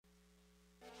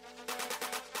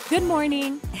Good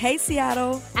morning. Hey,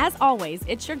 Seattle. As always,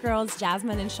 it's your girls,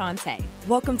 Jasmine and Shantae.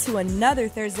 Welcome to another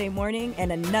Thursday morning and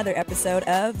another episode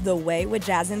of The Way with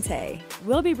Jazz Taé.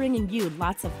 We'll be bringing you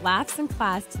lots of laughs and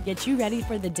class to get you ready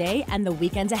for the day and the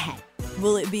weekend ahead.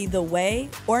 Will it be the way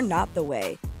or not the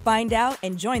way? Find out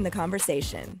and join the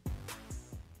conversation.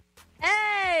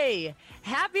 Hey,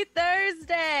 happy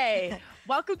Thursday.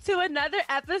 Welcome to another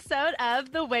episode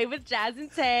of The Way with Jazz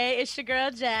Taé. It's your girl,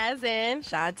 Jazz and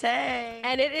Shantae.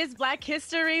 And it is Black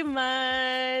History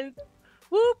Month.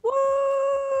 Whoop,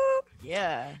 whoop.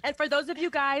 Yeah. And for those of you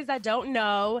guys that don't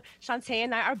know, Shantae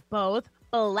and I are both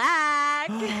Black.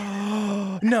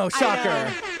 No,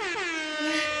 shocker.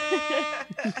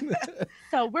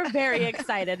 So we're very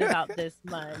excited about this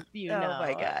month, you know. Oh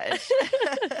my gosh.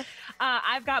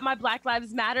 I've got my Black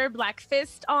Lives Matter Black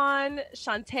Fist on.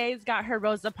 Shantae's got her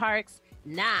Rosa Parks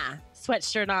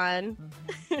sweatshirt on.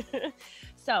 Mm-hmm.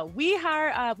 So we've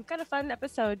got a fun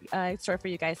episode in store for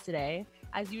you guys today.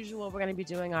 As usual, we're going to be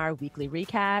doing our weekly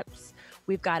recaps.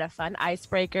 We've got a fun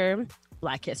icebreaker,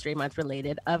 Black History Month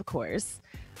related, of course.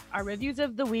 Our reviews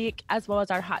of the week, as well as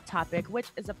our hot topic, which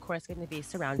is, of course, going to be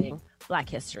surrounding Black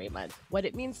History Month, what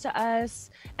it means to us,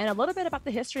 and a little bit about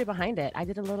the history behind it. I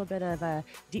did a little bit of a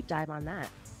deep dive on that.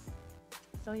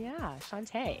 So, yeah,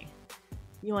 Shantae,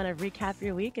 you want to recap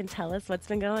your week and tell us what's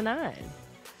been going on?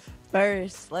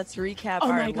 First, let's recap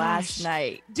our last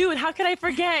night. Dude, how could I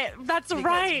forget? That's because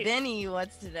right. Benny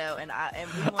wants to know, and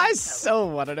we want I so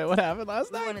want to know what happened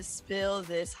last We night. want to spill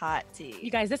this hot tea.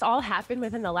 You guys, this all happened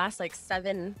within the last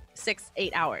 7, 6,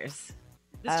 8 hours.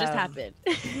 This just happened.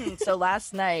 So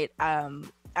last night,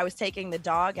 I was taking the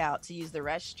dog out to use the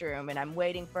restroom, and I'm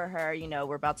waiting for her. You know,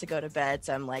 we're about to go to bed,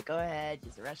 so I'm like, go ahead,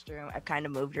 use the restroom. I've kind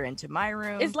of moved her into my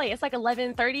room. It's late. It's like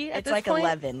 11:30 at It's this like point.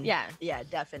 11. Yeah. Yeah,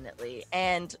 definitely.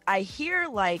 And I hear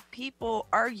like people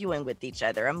arguing with each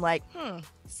other. I'm like,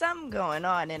 something going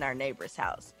on in our neighbor's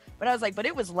house. But I was like, but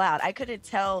it was loud. I couldn't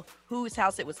tell whose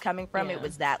house it was coming from. Yeah. It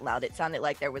was that loud. It sounded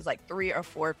like there was like 3 or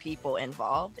 4 people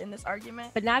involved in this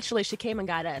argument. But naturally, she came and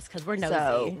got us because we're nosy.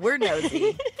 So we're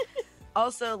nosy.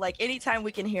 Also, like anytime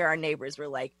we can hear our neighbors, we're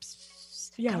like, psst,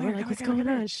 psst, Yeah, we're like, what's going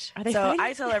on? Are they So fighting?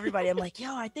 I tell everybody, I'm like,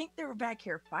 yo, I think they were back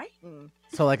here fighting.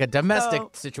 So like a domestic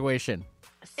situation.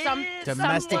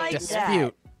 Domestic like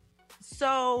dispute.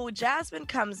 So Jasmine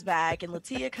comes back and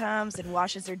Latia comes and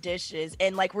washes her dishes.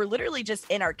 And like, we're literally just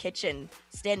in our kitchen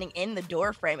standing in the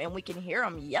door frame and we can hear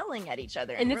them yelling at each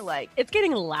other. And we're like, it's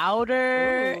getting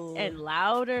louder Ooh. and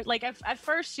louder. Like at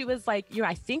first she was like,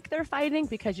 I think they're fighting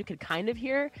because you could kind of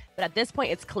hear. But at this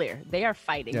point, it's clear. They are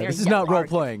fighting. Yeah, They're this is not role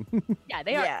arguing. playing. Yeah,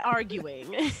 they are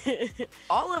arguing.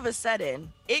 all of a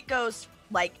sudden, it goes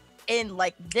like in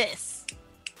like this.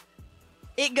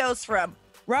 It goes from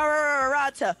rah, rah, rah, rah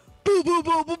to boo, boo,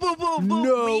 boo, boo, boo, boo, boo.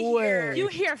 No way. You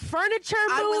hear furniture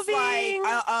I was moving.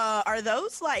 like, are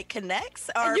those like connects?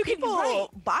 Are you can- people right.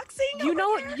 boxing? You over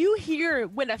know, there? you hear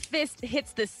when a fist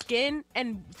hits the skin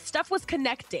and stuff was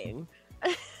connecting.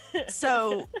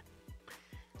 So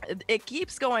it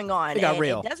keeps going on. It got and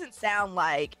real. It doesn't sound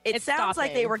like It's sounds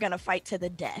like they stopping. were gonna fight to the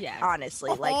death. Yeah.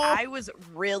 Honestly, like I was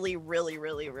really, really,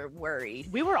 really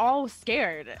worried. We were all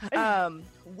scared.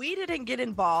 We didn't get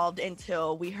involved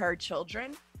until we heard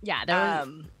children. Yeah, there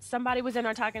was, somebody was in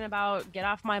there talking about get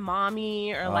off my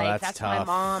mommy or Oh, like that's my tough.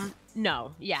 mom.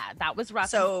 No, yeah, that was rough.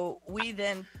 So we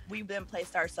then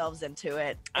placed ourselves into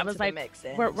it. I was into like, the mix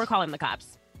and we're calling the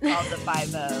cops. called the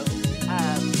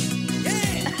 5-0.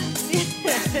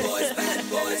 Bad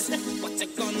boys, what you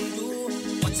gonna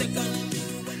do? What you gonna do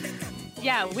when they come?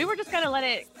 Yeah, we were just gonna let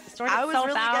it sort I was itself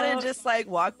really out. gonna just like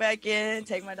walk back in,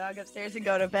 take my dog upstairs, and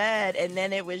go to bed, and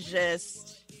then it was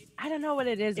just. I don't know what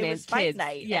it is, It man. was fight Kids.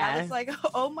 night. Yeah, And I was like,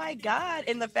 oh my God.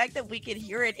 And the fact that we could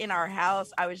hear it in our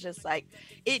house, I was just like,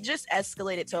 it just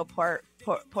escalated to a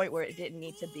point where it didn't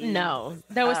need to be. no,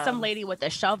 there was some lady with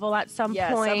a shovel at some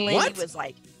Yeah, point. some lady What? was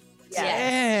like,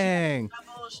 Dang.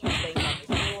 she was banging on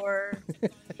the door.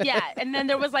 Yeah, and then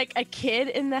there was like a kid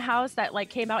in the house that like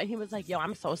came out and he was like, yo,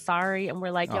 I'm so sorry. And we're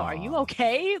like, yo, are you Aw.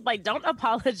 okay? Like, don't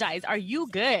apologize. Are you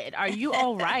good? Are you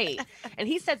all right? And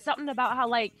he said something about how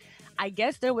like, I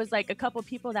guess there was like a couple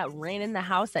people that ran in the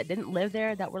house that didn't live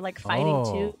there that were like fighting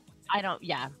too.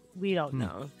 We don't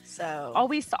know. So All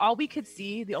we could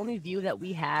see, the only view that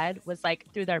we had was like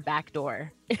through their back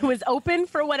door. It was open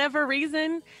for whatever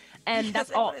reason. And because that's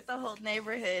they all. wanted the whole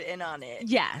neighborhood in on it.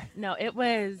 Yeah, no, it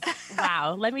was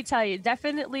wow. Let me tell you,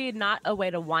 definitely not a way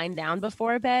to wind down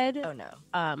before bed. Oh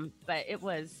no. But it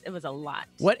was a lot.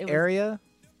 What It was area?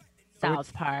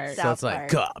 South Park. So it's South like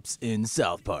Park. cops in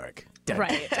South Park. Dun,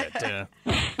 Right. dun, dun,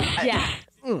 dun. Yeah.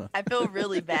 I feel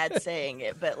really bad saying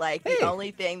it, but like the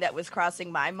only thing that was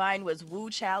crossing my mind was Woo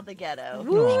Child the Ghetto.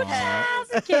 Woo Child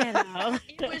the Ghetto.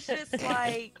 It was just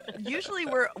like, usually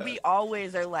we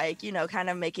always are like, kind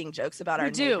of making jokes about our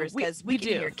do. neighbors because we We can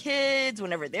do. hear kids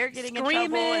whenever they're getting in trouble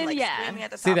Screaming, and like yeah. screaming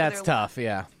at the top See, of that's their tough.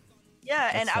 Yeah.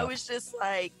 Yeah, and That's I tough. was just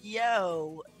like,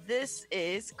 yo, this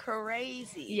is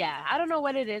crazy. Yeah, I don't know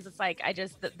what it is. It's like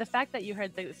the fact that you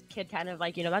heard this kid kind of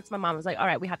like, that's my mom. Was like, all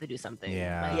right, we have to do something.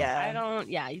 Yeah. Like, Yeah. I don't.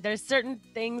 Yeah, there's certain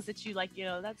things that you like.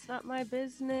 That's not my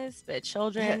business. But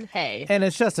children, hey. And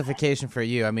it's justification for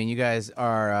you. I mean, you guys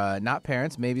are not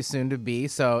parents, maybe soon to be.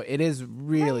 So it is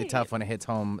really Right. tough when it hits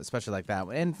home, especially like that,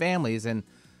 and families, and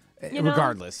You know?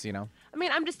 regardless, I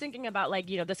mean, I'm just thinking about like,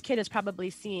 this kid is probably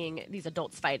seeing these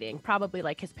adults fighting, probably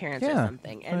like his parents or Yeah,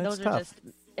 something. And it's those are tough. just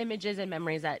images and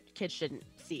memories that kids shouldn't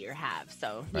see or have.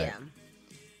 So, Right.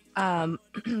 yeah.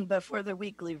 But for the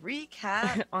weekly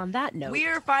recap, On that note, we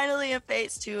are finally in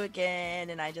phase 2 again,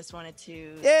 and I just wanted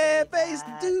to Yeah, say face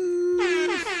that. dude.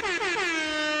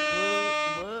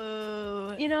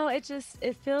 Woo.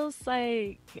 it feels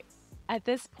like at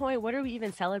this point, what are we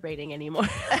even celebrating anymore?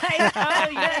 Like, oh,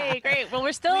 yay, great. Well, We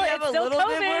it's still have a still little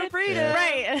COVID. bit more freedom. Yeah.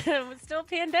 Right. It's still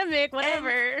pandemic,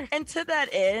 whatever. And to that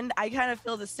end, I kind of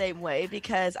feel the same way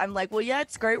because I'm like, well, yeah,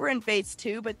 it's great we're in phase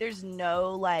 2, but there's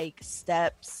no like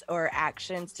steps or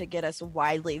actions to get us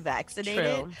widely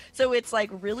vaccinated. True. So it's like,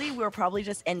 really, we'll probably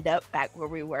just end up back where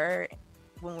we were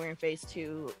when we were in phase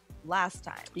 2 last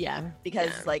time. Yeah. Because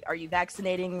Yeah. like, are you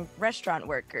vaccinating restaurant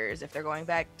workers if they're going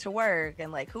back to work?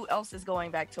 And like, who else is going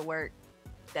back to work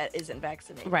that isn't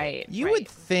vaccinated? Right. You right. would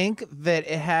think that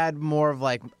it had more of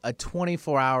like a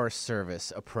 24-hour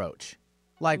service approach.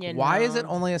 Like, You why is it know.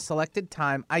 only a selected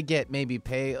time? I get maybe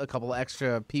pay a couple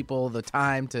extra people the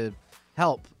time to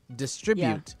help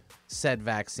distribute said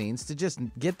vaccines to just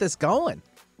get this going.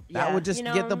 That Yeah. would just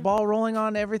get the ball rolling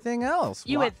on everything else.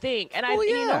 You Why- would think. And Well,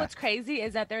 you know yeah. what's crazy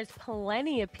is that there's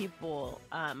plenty of people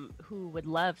who would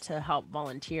love to help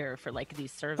volunteer for like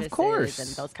these services course. and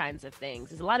those kinds of things.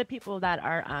 There's a lot of people that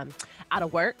are out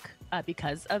of work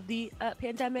because of the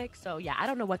pandemic. So yeah, I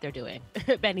don't know what they're doing,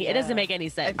 Benny. It Yeah. doesn't make any I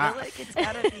sense. feel like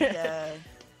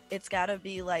it's gotta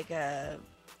be like a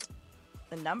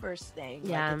numbers thing.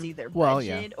 Yeah. Like it's either Well,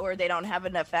 yeah. budget or they don't have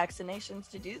enough vaccinations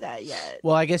to do that yet.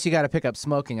 Well, I guess you got to pick up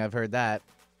smoking. I've heard that.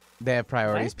 They have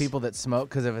priorities. What? People that smoke,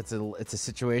 because if it's a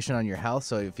situation on your health.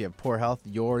 So if you have poor health,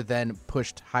 you're then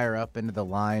pushed higher up into the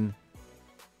line.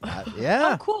 Yeah.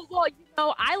 Oh, cool.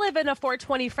 Well, I live in a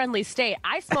 420 friendly state.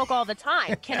 I smoke all the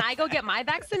time. Can I go get my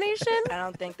vaccination? I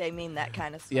don't think they mean that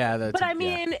kind of stuff. Yeah. That's, But I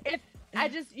mean, if I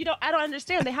just, I don't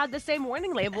understand. They had the same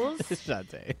warning labels. Jazz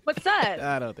Taé. What's that?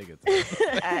 I don't think it's.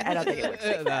 I don't think it works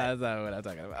like No, that. that's not what I'm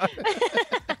talking about.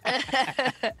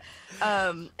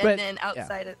 And But, then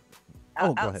outside of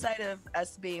Oh, go ahead. outside of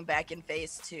us being back in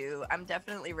phase 2, I'm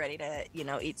definitely ready to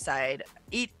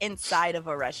eat inside of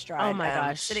a restaurant. Oh my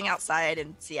gosh. Sitting outside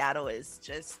in Seattle is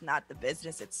just not the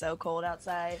business. It's so cold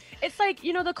outside. It's like,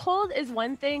 the cold is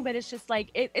one thing, but it's just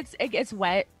like it gets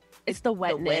wet. It's the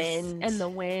wetness wind. and the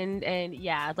wind. And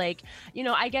yeah, like,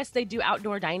 I guess they do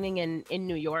outdoor dining in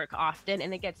New York often,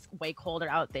 and it gets way colder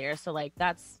out there. So like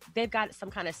they've got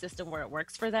some kind of system where it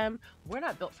works for them. We're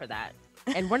not built for that.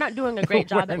 And we're not doing a great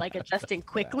job We're at like adjusting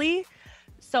quickly.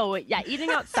 So yeah, eating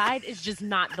outside is just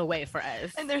not the way for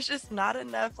us. And there's just not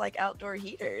enough like outdoor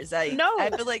heaters. I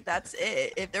feel like that's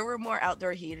it. If there were more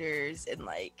outdoor heaters and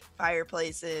like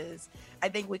fireplaces, I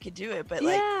think we could do it. But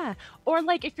like, Yeah. Or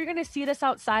like if you're gonna seat us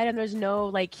outside and there's no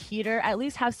like heater, at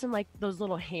least have some like those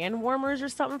little hand warmers or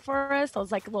something for us.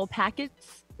 Those like little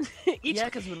packets. yeah,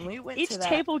 because when we went each to that,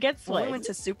 table gets when one. we went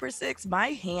to Super Six, my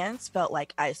hands felt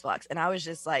like ice blocks, and I was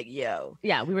just like, "Yo,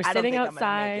 Yeah, we were I don't sitting think I'm gonna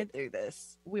outside. make it through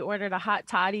this." We ordered a hot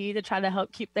toddy to try to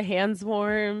help keep the hands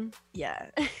warm. Yeah.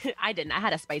 I didn't. I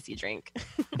had a spicy drink.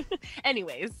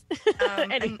 Anyways.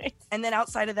 And, Anyways. and then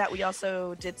outside of that, we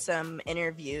also did some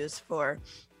interviews for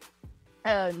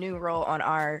a new role on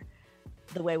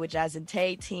The Way with Jazz and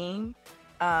Taé team.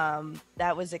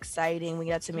 That was exciting. We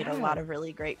got to meet a lot of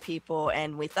really great people,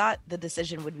 and we thought the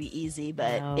decision would be easy,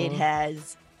 but it No.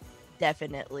 has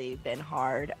definitely been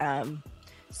hard.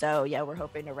 So yeah, we're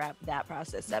hoping to wrap that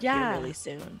process up here Yeah. really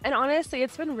soon. And honestly,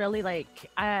 it's been really like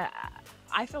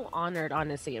I feel honored,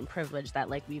 honestly, and privileged that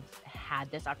like we've had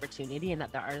this opportunity and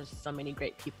that there are so many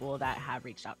great people that have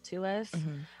reached out to us.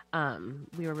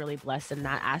 We were really blessed in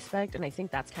that aspect, and I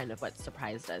think that's kind of what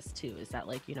surprised us too. Is that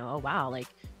like oh wow, like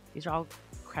these are all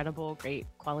credible, great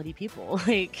quality people.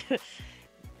 Like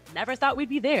never thought we'd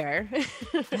be there.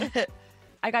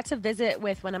 I got to visit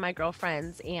with one of my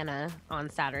girlfriends, Anna, on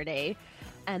Saturday.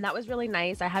 And that was really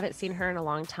nice. I haven't seen her in a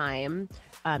long time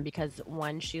because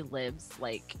one, she lives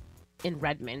like in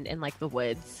Redmond in like the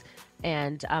woods,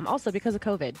 and also because of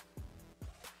COVID.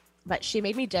 But she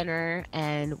made me dinner,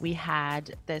 and we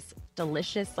had this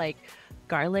delicious like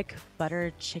garlic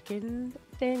butter chicken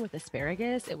thing with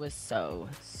asparagus. It was so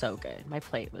good. My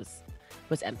plate was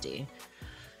empty.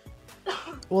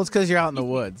 Well, it's because you're out in the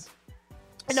woods.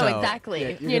 No, So,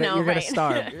 exactly. you're gonna right.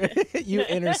 starve. You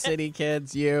inner city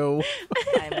kids, you.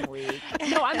 I'm weak.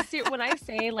 No, I'm serious. When I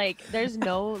say like there's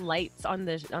no lights on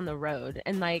the road,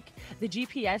 and like the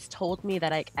GPS told me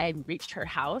that I reached her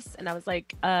house, and I was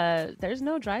like, there's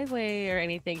no driveway or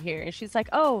anything here. And she's like,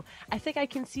 oh, I think I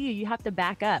can see you. You have to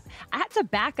back up. I had to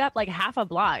back up like half a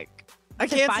block. I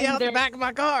can't see out the back of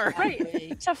my car.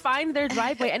 Right. To find their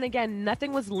driveway. And again,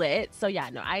 nothing was lit. So yeah,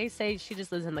 no, I say she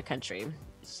just lives in the country.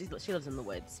 She lives in the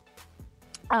woods.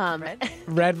 Redmond.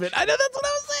 I know that's what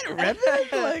I was saying.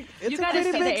 Redmond. Like, it's You gotta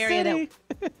see the big area city.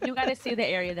 You got to see the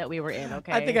area that we were in.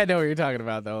 Okay. I think I know what you're talking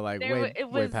about, though. Like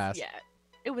way past. Yeah,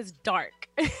 it was dark.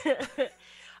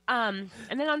 And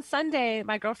then on Sunday,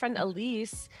 my girlfriend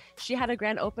Elise, she had a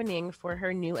grand opening for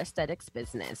her new aesthetics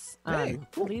business. Hey,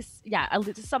 cool. Elise,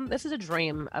 this is a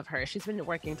dream of hers. She's been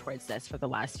working towards this for the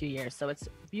last few years, so it's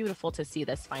beautiful to see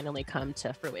this finally come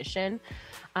to fruition.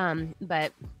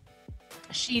 But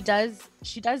she does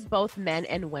both men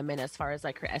and women as far as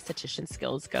like her esthetician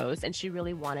skills goes, and she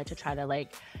really wanted to try to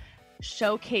like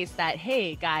showcase that,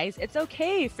 hey guys, it's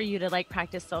okay for you to like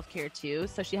practice self-care too.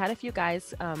 So she had a few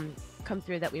guys come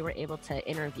through that we were able to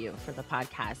interview for the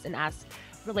podcast and ask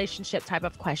relationship type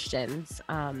of questions.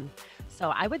 So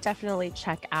I would definitely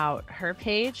check out her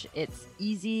page. It's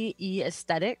Easy E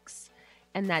Aesthetics,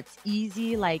 and that's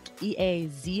easy like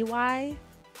EAZY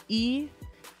E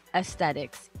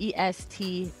Aesthetics,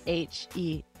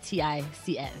 ESTHETICS.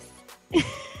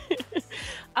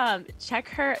 Check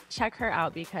her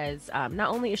out because not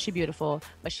only is she beautiful,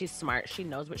 but she's smart. She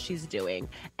knows what she's doing,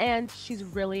 and she's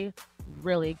really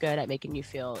good at making you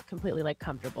feel completely like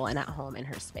comfortable and at home in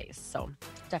her space. So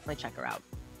definitely check her out.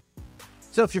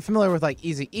 So if you're familiar with like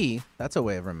Easy E, that's a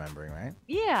way of remembering, right?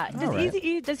 Yeah. Does All right. Easy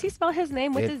E, does he spell his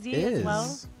name with It a Z as well?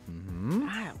 is. Mhm.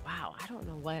 Wow, I don't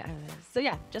know what. So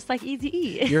yeah, just like Easy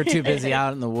E. You're too busy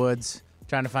out in the woods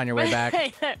trying to find your way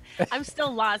back. I'm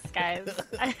still lost, guys.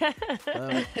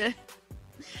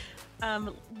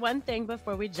 One thing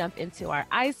before we jump into our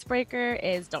icebreaker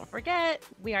is don't forget,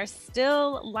 we are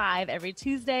still live every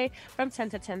Tuesday from 10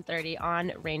 to 10:30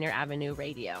 on Rainier Avenue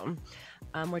Radio.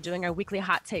 We're doing our weekly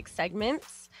hot take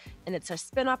segments, and it's a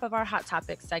spin-off of our hot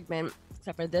topic segment,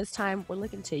 except for this time, we're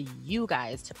looking to you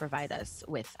guys to provide us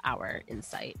with our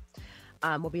insight.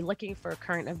 We'll be looking for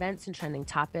current events and trending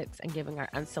topics and giving our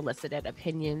unsolicited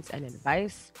opinions and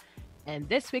advice. And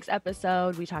this week's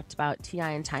episode, we talked about T.I.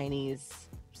 and Tiny's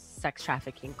sex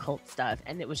trafficking cult stuff,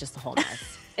 and it was just a whole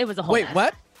mess. It was a whole Wait, mess.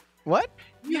 what? What?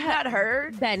 You had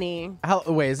heard? Benny.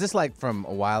 Wait, is this like from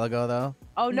a while ago though?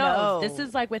 Oh, no. No. This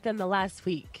is like within the last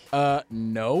week.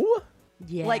 No.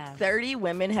 Yeah. Like 30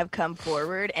 women have come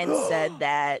forward and said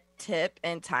that Tip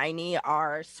and Tiny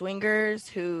are swingers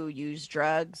who use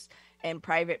drugs and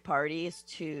private parties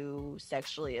to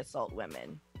sexually assault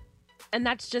women. And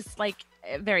that's just like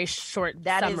a very short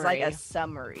That is summary. like a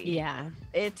summary. Yeah.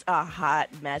 It's a hot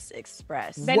mess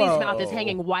express. Benny's Whoa. mouth is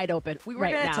hanging wide open. We were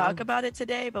right going to now. talk about it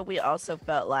today, but we also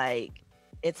felt like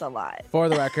it's a lot. For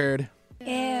the record,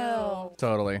 Ew.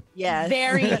 totally. Yes.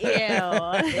 Very ew.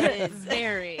 It is.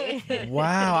 Very.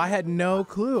 Wow, I had no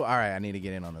clue. All right, I need to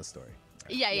get in on this story.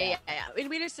 Yeah.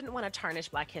 We just didn't want to tarnish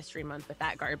Black History Month with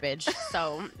that garbage.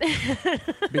 So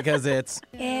Because it's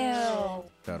ew.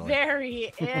 totally.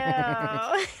 Very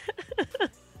ew.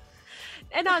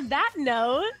 And on that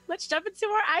note, let's jump into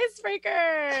our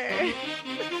icebreaker.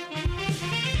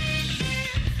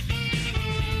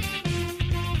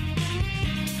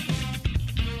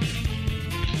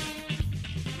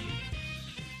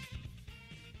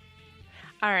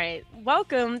 All right,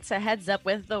 welcome to Heads Up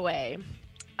with The Way.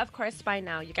 Of course, by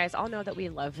now, you guys all know that we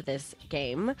love this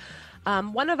game.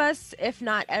 One of us, if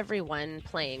not everyone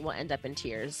playing, will end up in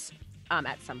tears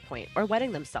at some point or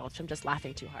wetting themselves from just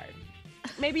laughing too hard.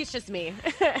 Maybe it's just me.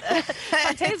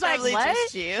 Sometimes like, Totally what?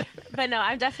 just you. But no,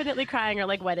 I'm definitely crying or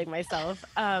like wetting myself.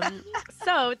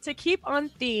 So to keep on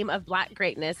theme of Black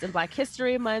greatness and Black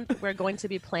History Month, we're going to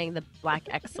be playing the Black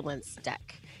Excellence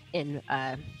deck in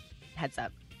Heads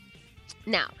Up.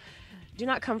 Now, do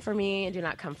not come for me and do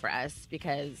not come for us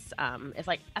because if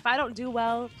I don't do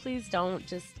well, please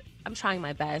don't. I'm trying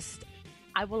my best.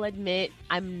 I will admit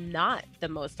I'm not the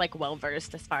most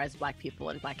well-versed as far as Black people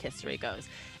and Black history goes.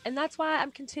 And that's why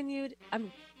I'm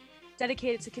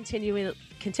dedicated to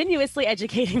continuously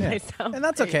educating Yeah. myself. And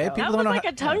that's okay. go. People That don't was know like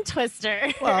a tongue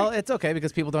twister. Well, it's okay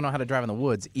because people don't know how to drive in the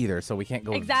woods either, so we can't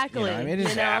go. Exactly. I mean, it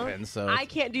just you know? happens. So I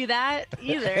can't do that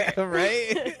either.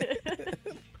 right?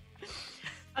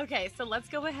 Okay, so let's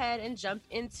go ahead and jump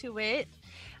into it.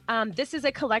 This is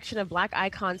a collection of Black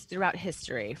icons throughout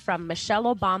history, from Michelle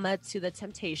Obama to the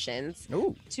Temptations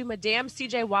Ooh. to Madame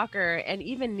C.J. Walker and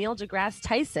even Neil deGrasse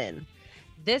Tyson.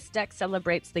 This deck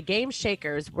celebrates the game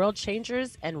shakers, world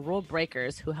changers, and rule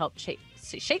breakers who helped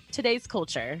shape today's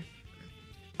culture.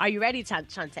 Are you ready,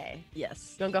 Shantae?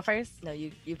 Yes. You want to go first? No,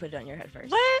 you put it on your head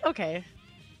first. What? Okay.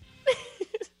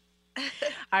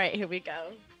 All right, here we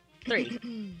go.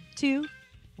 3, 2,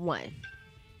 1.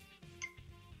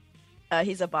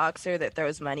 He's a boxer that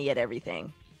throws money at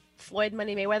everything. Floyd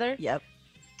Money Mayweather? Yep.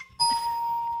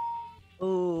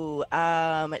 Ooh,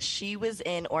 she was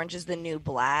in Orange is the New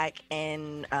Black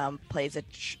and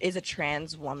is a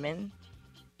trans woman.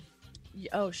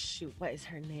 Oh, shoot. What is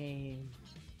her name?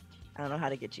 I don't know how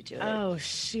to get you to it. Oh,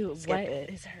 shoot. Skip What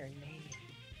it. is her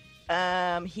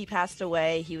name? He passed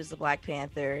away. He was the Black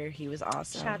Panther. He was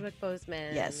awesome. Chadwick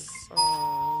Boseman. Yes.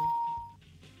 Oh.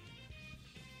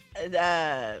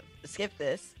 Skip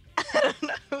this. I don't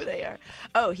know who they are.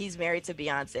 Oh, he's married to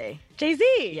Beyonce.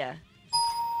 Jay-Z. Yeah.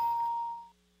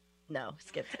 No,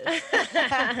 skip this.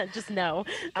 Just no.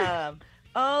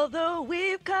 Although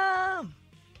we've come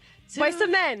to... Voice of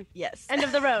Men. Yes. End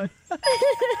of the road.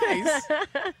 Nice.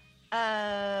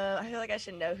 I feel like I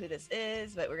should know who this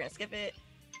is, but we're gonna skip it.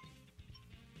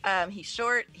 He's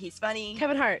short. He's funny.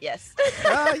 Kevin Hart. Yes.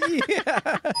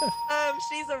 Yeah.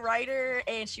 She's a writer,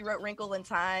 and she wrote Wrinkle in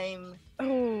Time,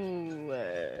 Oh.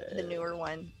 the newer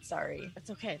one. Sorry, That's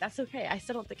okay. That's okay. I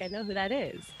still don't think I know who that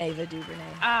is. Ava DuVernay.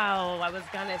 Oh, I was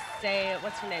gonna say,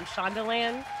 what's her name?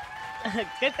 Shondaland.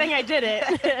 Good thing I did it.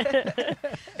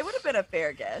 It would have been a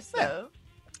fair guess, though.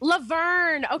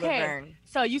 Laverne. Okay. Laverne.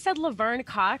 So you said Laverne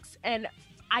Cox, and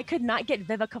I could not get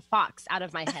Vivica Fox out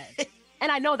of my head.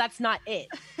 And I know that's not it.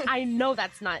 I know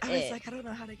that's not I it. was like, I don't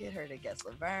know how to get her to guess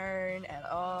Laverne at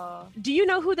all. Do you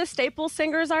know who the staple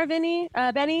singers are, Benny? I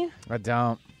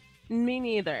don't. Me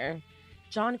neither.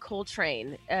 John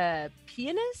Coltrane,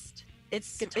 pianist?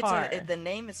 Guitar. Guitar. The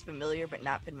name is familiar, but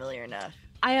not familiar enough.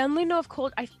 I only know of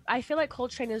I feel like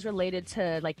Coltrane is related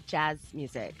to like jazz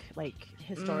music, like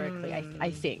historically.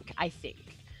 I think.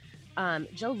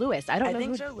 Joe Louis. I don't know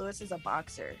think who Joe Louis is a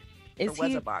boxer. is or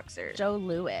was he. a boxer. Joe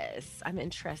Louis. I'm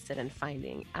interested in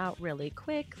finding out really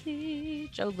quickly.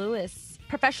 Joe Louis,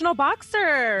 professional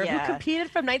boxer Yeah. who competed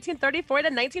from 1934 to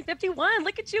 1951.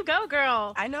 Look at you go,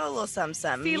 girl. I know a little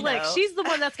something. See, you look, know. she's the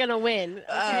one that's gonna win.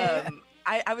 Okay.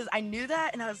 I knew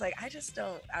that, and I was like, I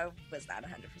was not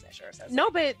 100% sure. So I was No,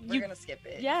 like, but we're you, gonna skip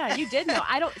it. yeah, you did know.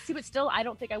 I don't see, but still, I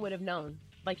don't think I would have known.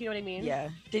 Like, you know what I mean? Yeah.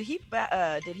 Did he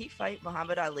fight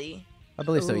Muhammad Ali? I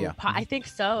believe so. Ooh, Yeah. I think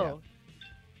so.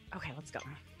 Okay, let's go.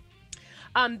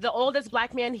 The oldest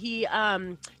black man, he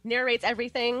narrates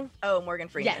everything. Oh, Morgan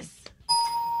Freeman. Yes.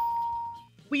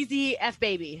 Wheezy F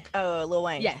Baby. Oh, Lil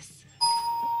Wayne. Yes.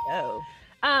 Oh.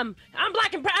 I'm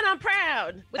black and proud. I'm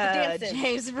proud with the dancing.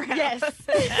 James Brown. Yes.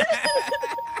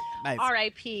 Nice.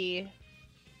 R.I.P.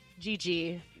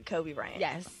 Gigi. Kobe Bryant.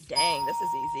 Yes. Dang, this is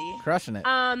easy. Crushing it.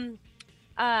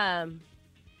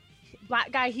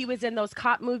 Black guy. He was in those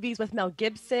cop movies with Mel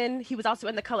Gibson. He was also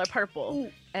in The Color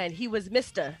Purple, and he was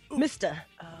Mister. No.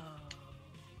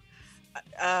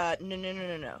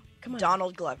 Come on.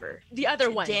 Donald Glover. The other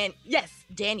one. Yes.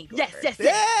 Danny Glover. Yes.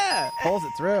 Yeah. Pulls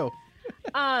it through.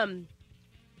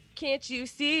 Can't you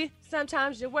see?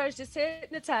 Sometimes your words just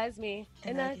hypnotize me,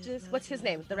 and I just. What's his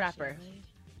name? The rapper.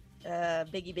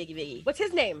 Biggie. What's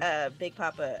his name? Big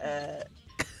Papa.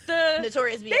 The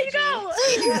Notorious B.I.G.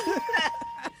 There you go.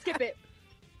 Skip it.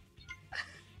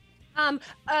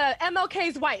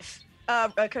 MLK's wife.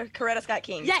 Coretta Scott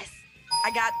King. Yes. I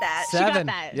got that. She got 7.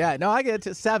 that. Yeah. No, I get it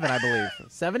to 7. I believe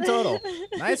 7 total.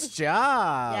 Nice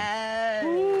job. Yes.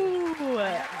 Ooh.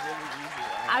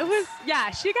 I was.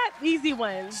 Yeah, she got easy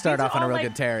ones. Start These off are on a all, real like,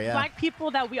 good tear. Yeah. Black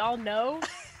people that we all know.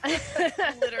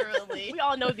 Literally. We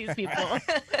all know these people.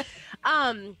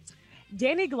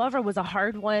 Danny Glover was a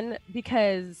hard one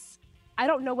because I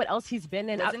don't know what else he's been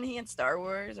in. Wasn't he in Star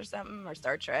Wars or something, or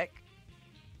Star Trek?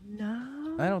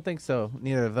 No. I don't think so.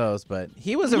 Neither of those, but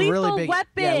he was a Lethal really big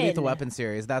Weapon. Lethal Weapon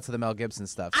series. That's the Mel Gibson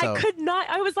stuff. So I could not.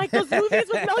 I was like, those movies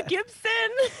with Mel Gibson.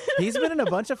 he's been in a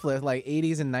bunch of flips, like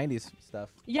 80s and 90s stuff.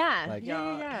 Yeah. Like-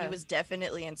 yeah. He was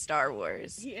definitely in Star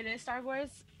Wars. He in Star Wars?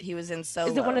 He was in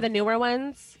Solo. Is it one of the newer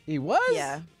ones? He was.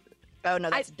 Yeah. Oh no,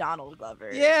 that's Donald Glover.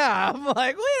 Yeah, I'm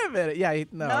like, wait a minute. Yeah,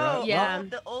 no. No, right? Yeah. oh,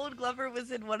 the old Glover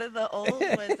was in one of the old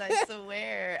ones. I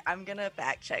swear. I'm gonna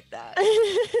fact check that.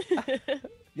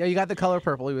 Yeah, you got the color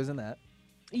purple. He was in that.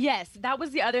 Yes, that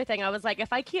was the other thing. I was like,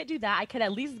 if I can't do that, I could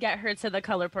at least get her to the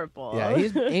color purple. Yeah,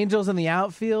 he's Angels in the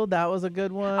Outfield. That was a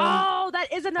good one. Oh,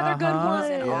 that is another good Uh-huh. one.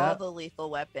 He's in Yeah. all the Lethal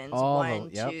Weapons. All the- 1,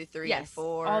 yep. 2, 3, Yes, and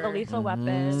 4. all the Lethal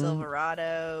Weapons.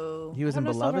 Silverado. He was I in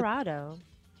don't know Beloved. Silverado.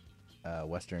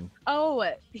 Western. Oh,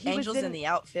 he Angels was in the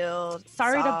Outfield.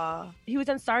 Sorry Saw. he was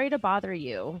in Sorry to Bother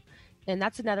You, and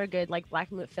that's another good like black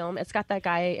film. It's got that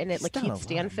guy in it, He's done a lot Lakeith of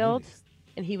Stanfield, movies.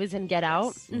 and he was in Get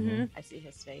Out. Yes. Mm-hmm. I see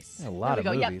his face. A There lot we of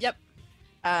go. movies. Yep.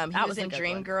 He That was was a in good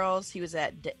one. Dreamgirls. He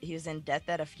was in Death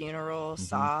at a Funeral.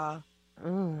 Saw.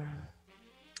 Mm.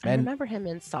 I And- remember him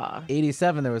in Saw.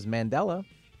 87, there was Mandela.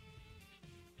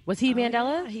 Was he Oh,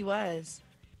 Mandela? yeah, he was.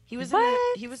 He was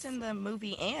What? he was in the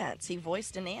movie Ants. He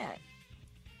voiced an ant.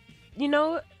 You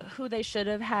know who they should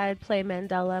have had play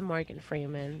Mandela? Morgan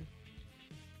Freeman.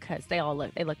 Because they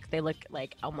look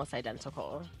like almost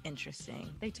identical. Interesting.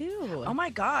 They do. Oh my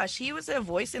gosh, he was a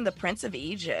voice in The Prince of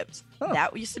Egypt. Oh.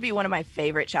 That used to be one of my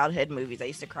favorite childhood movies. I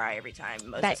used to cry every time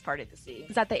Moses parted the sea.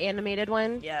 Is that the animated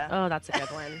one? Yeah. Oh, that's a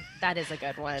good one. That is a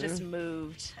good one. Just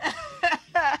moved.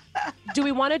 Do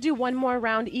we want to do one more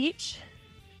round each?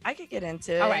 I could get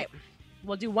into it. All right.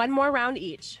 We'll do one more round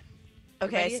each.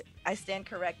 Okay, Ready? I stand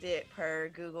corrected per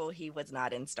Google. He was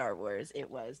not in Star Wars. It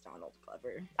was Donald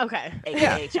Glover, Okay.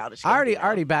 aka Childish I Gambino.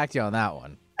 already backed you on that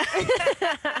one.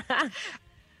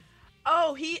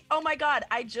 Oh my God!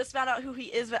 I just found out who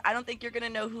he is, but I don't think you're gonna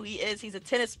know who he is. He's a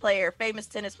tennis player, famous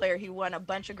tennis player. He won a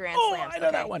bunch of Grand Slams. I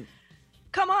know that Okay. one.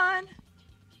 Come on,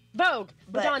 Vogue.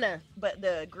 But- Madonna. but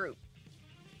the group,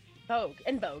 Vogue.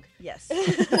 And Vogue. yes.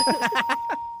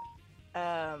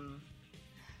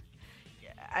 Yeah,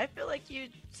 I feel like you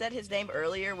said his name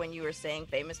earlier when you were saying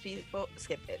famous people.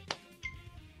 Skip it.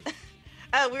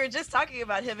 We were just talking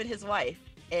about him and his wife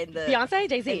and the Beyonce? and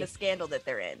the Jay-Z. scandal that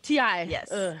they're in. T.I.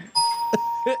 Yes. Ugh.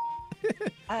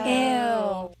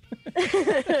 Oh.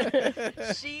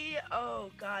 Oh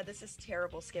God, this is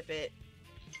terrible. Skip it.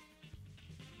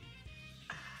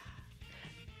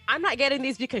 I'm not getting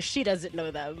these because she doesn't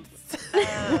know them.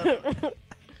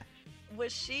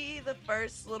 Was she the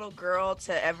first little girl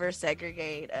to ever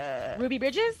segregate? Ruby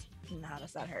Bridges? No,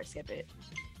 that's not her. Skip it.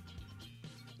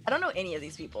 I don't know any of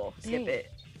these people. Skip Dang.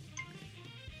 it.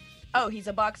 Oh, he's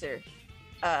a boxer.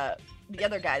 The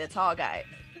other guy, the tall guy,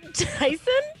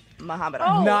 Tyson? Muhammad.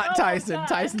 Oh, Not oh, Tyson. God.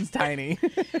 Tyson's tiny.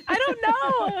 I don't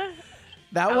know.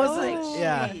 That I was was like,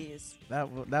 yeah. jeez. That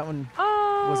one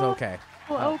Oh. was okay.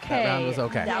 Well, okay. That round was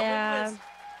okay. That Yeah. one was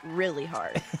really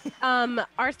hard.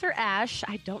 Arthur Ashe.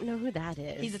 I don't know who that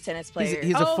is. He's a tennis player.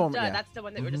 He's a oh, former. duh, Yeah. that's the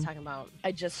one that we were just talking about.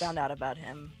 I just found out about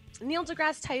him. Neil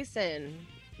deGrasse Tyson.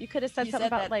 You could have said You something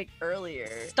said about that like earlier.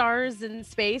 stars in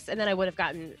space, and then I would have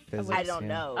gotten. Physics. I don't Yeah.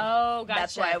 know. Oh, gotcha.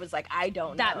 That's why I was like, I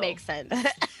don't know. That makes sense.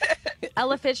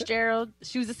 Ella Fitzgerald.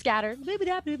 She was a scatter. I I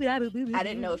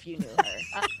didn't know if you knew her.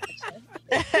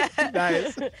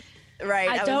 Nice. Right.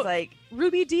 I I, don't- was like,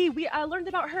 Ruby D. I learned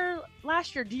about her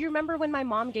last year. Do you remember when my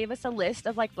mom gave us a list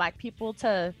of like black people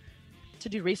to do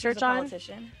she's research a on?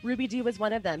 politician. Ruby D was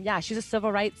one of them. Yeah, she's a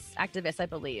civil rights activist, I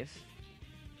believe.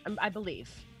 I believe.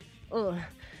 Ugh.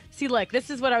 See, look, this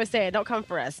is what I was saying. Don't come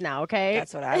for us now, okay?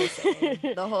 That's what I was saying.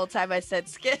 The whole time I said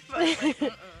skip. I was like,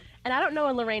 mm-mm. And I don't know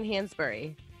a Lorraine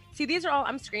Hansberry. See, these are all.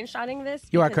 I'm screenshotting this.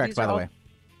 You are because correct, these by the all- way.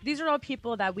 These are all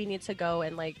people that we need to go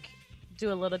and like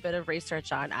do a little bit of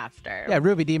research on after. Yeah,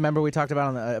 Ruby D. Remember we talked about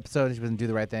on the episode? She wasn't do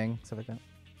the right thing, stuff like that.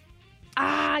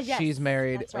 Ah, yes. She's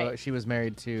married. That's right. She was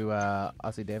married to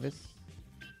Ossie Davis.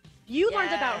 You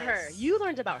learned about her. Yes. You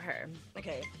learned about her.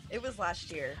 Okay, it was last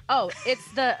year. Oh, it's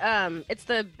the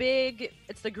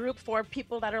group for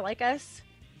people that are like us.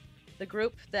 The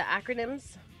group, the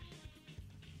acronyms.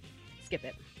 Skip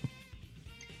it.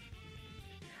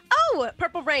 Oh,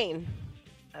 Purple Rain.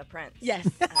 Prince. Yes.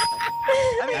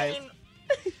 I mean,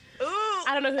 ooh.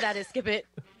 I don't know who that is. Skip it.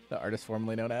 The artist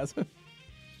formerly known as.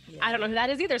 Yeah, I don't know who that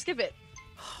is either. Skip it.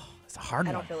 It's a hard I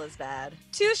one. don't feel as bad.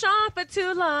 Too strong for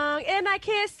too long, and I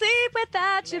can't sleep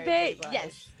without you, Mary babe. J. Blige.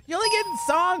 Yes. You're only getting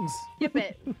songs. Skip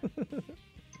it.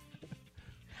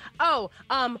 Oh,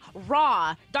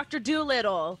 Raw, Dr.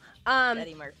 Doolittle.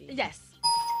 Eddie Murphy. Yes.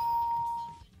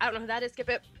 I don't know who that is. Skip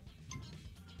it.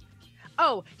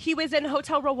 Oh, he was in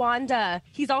Hotel Rwanda.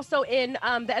 He's also in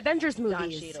the Avengers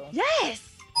movies. Cheadle. Yes.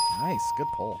 Nice, good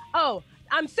pull. Oh,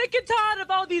 I'm sick and tired of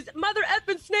all these mother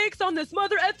effing snakes on this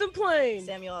mother effing plane.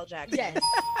 Samuel L. Jackson. Yes.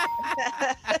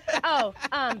 Oh,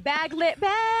 bag lit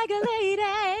bag lady.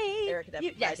 Erica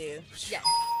Yes. Badu. Yes.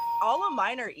 all of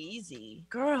mine are easy.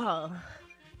 Girl,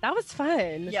 that was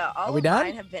fun. Yeah, all we of done?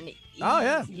 mine have been easy. Oh,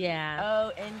 yeah. Yeah.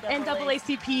 Oh,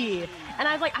 NAACP. And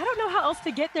I was like, I don't know how else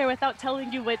to get there without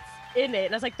telling you what's in it.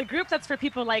 And I was like, the group that's for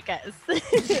people like us.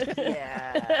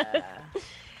 Yeah.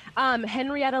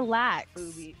 Henrietta Lacks.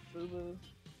 Boo boo.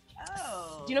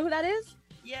 Oh. Do you know who that is?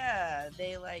 Yeah,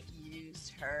 they like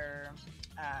used her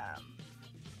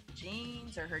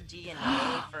genes or her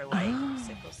DNA for like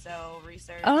sickle cell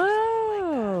research.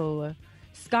 Oh.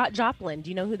 Scott Joplin. Do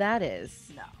you know who that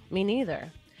is? No. Me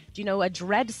neither. Do you know a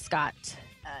Dred Scott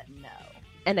No.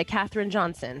 and a Katherine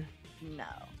Johnson? No.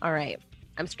 All right.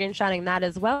 I'm screenshotting that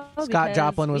as well. Scott because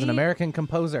Joplin was an American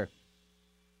composer.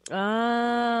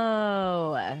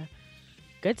 Oh.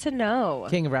 Good to know.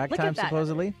 King of Look Ragtime, at that.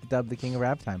 supposedly. Dubbed the King of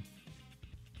Ragtime.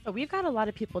 So we've got a lot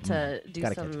of people to do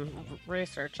Gotta some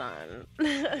research on.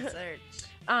 Research.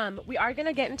 We are going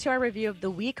to get into our review of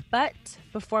the week, but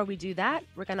before we do that,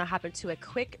 we're going to hop into a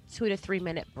quick 2 to 3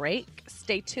 minute break.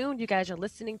 Stay tuned. You guys are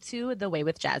listening to The Way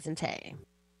with Jazz and Taé.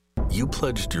 You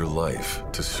pledged your life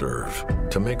to serve,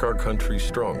 to make our country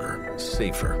stronger,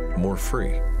 safer, more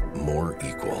free, more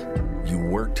equal. You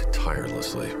worked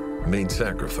tirelessly, made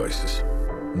sacrifices,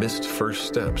 missed first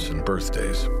steps and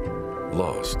birthdays,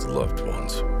 lost loved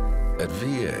ones. At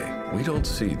VA, we don't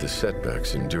see the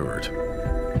setbacks endured.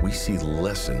 We see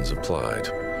lessons applied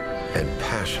and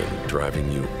passion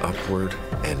driving you upward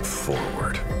and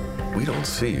forward. We don't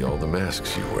see all the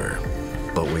masks you wear,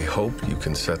 but we hope you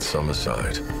can set some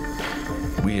aside.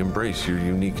 We embrace your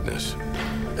uniqueness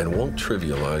and won't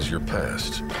trivialize your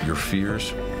past, your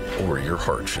fears, or your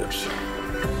hardships.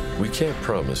 We can't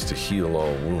promise to heal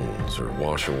all wounds or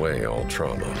wash away all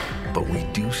trauma, but we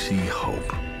do see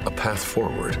hope, a path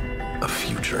forward, a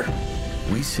future.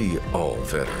 We see all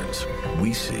veterans.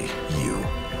 We see you.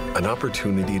 An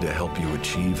opportunity to help you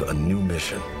achieve a new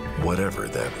mission, whatever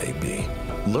that may be.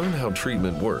 Learn how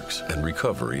treatment works and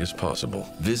recovery is possible.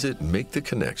 Visit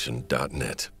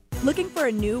maketheconnection.net. Looking for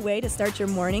a new way to start your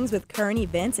mornings with current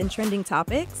events and trending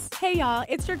topics? Hey y'all,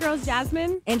 it's your girls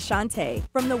Jasmine And Shantae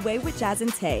from The Way with Jazz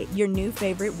and Taé, your new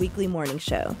favorite weekly morning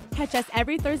show, Catch us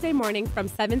every Thursday morning from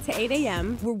 7 to 8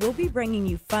 a.m. where we'll be bringing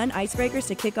you fun icebreakers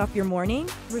to kick off your morning.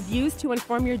 Reviews to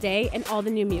inform your day and all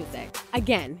the new music.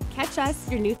 Again, catch us,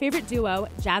 your new favorite duo,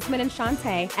 Jasmine and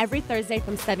Shantae, every Thursday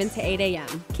from 7 to 8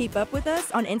 a.m. Keep up with us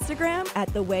on Instagram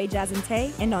at The Way Jazz and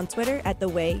Taé and on Twitter at The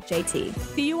Way JT.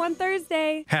 See you on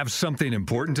Thursday. Have something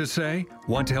important to say?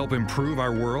 Want to help improve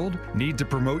our world? Need to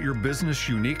promote your business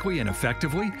uniquely and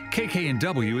effectively?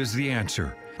 KKNW is the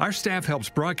answer. Our staff helps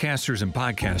broadcasters and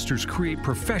podcasters create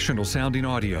professional sounding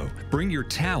audio. Bring your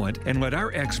talent and let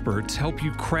our experts help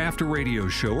you craft a radio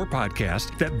show or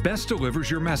podcast that best delivers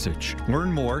your message.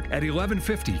 Learn more at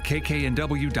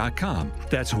 1150kknw.com.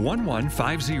 That's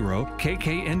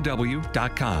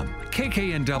 1150kknw.com.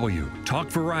 KKNW, talk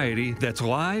variety that's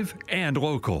live and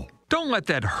local. Don't let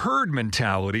that herd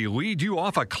mentality lead you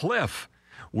off a cliff.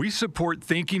 We support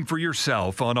thinking for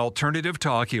yourself on Alternative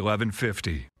Talk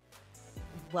 1150.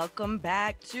 Welcome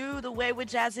back to The Way with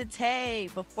Jazz and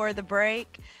Taé. Before the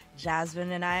break,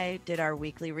 Jasmine and I did our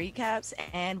weekly recaps,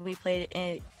 and we played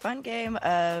a fun game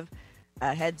of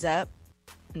Heads Up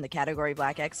in the category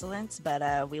Black Excellence,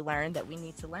 but we learned that we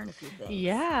need to learn a few things.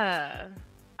 Yeah.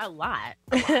 A lot.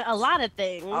 A lot of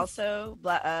things. Also,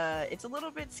 it's a little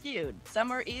bit skewed.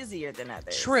 Some are easier than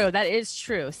others. True, that is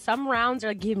true. Some rounds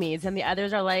are gimmies, and the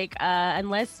others are like,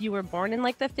 unless you were born in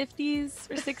like the 50s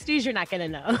or 60s, you're not gonna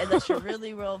know. Unless you're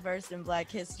really well versed in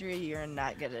Black history, you're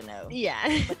not gonna know.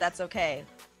 Yeah. But that's okay,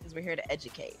 because we're here to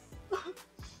educate.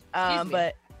 Excuse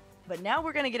me. But now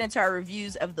we're gonna get into our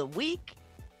reviews of the week.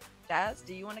 Jazz,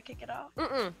 do you want to kick it off?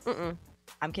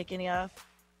 I'm kicking it off.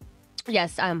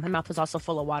 Yes, my mouth was also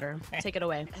full of water. Take it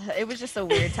away. It was just a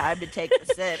weird time to take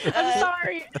the sip. I'm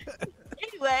sorry.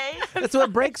 Anyway. That's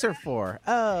what breaks are for.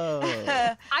 Oh.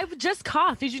 I just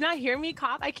coughed. Did you not hear me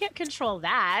cough? I can't control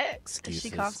that. Excuses. She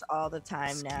coughs all the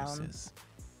time Excuses.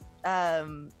 now.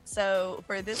 So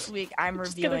for this week, I'm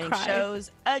just gonna reviewing cry. shows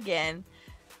again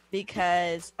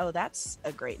because, that's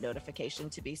a great notification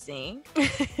to be seeing.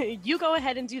 You go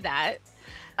ahead and do that.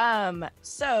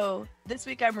 So this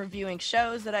week I'm reviewing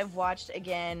shows that I've watched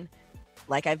again.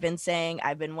 Like I've been saying,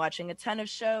 I've been watching a ton of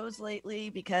shows lately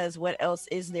because what else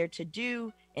is there to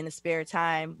do in the spare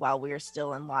time while we're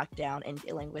still in lockdown and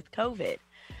dealing with COVID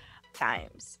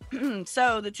times?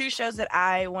 So the two shows that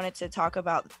I wanted to talk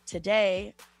about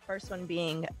today, first one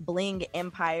being Bling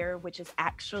Empire, which is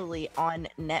actually on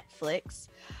Netflix.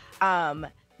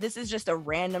 This is just a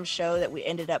random show that we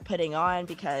ended up putting on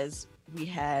because we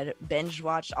had binge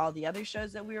watched all the other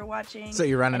shows that we were watching. So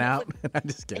you're running out? I'm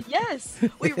just kidding. Yes,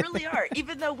 we really are.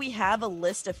 Even though we have a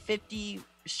list of 50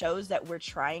 shows that we're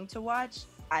trying to watch,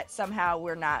 somehow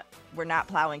we're not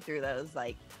plowing through those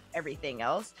like everything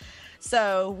else.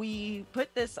 So we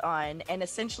put this on, and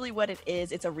essentially what it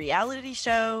is, it's a reality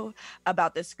show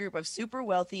about this group of super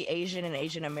wealthy Asian and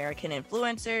Asian American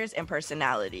influencers and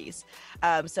personalities.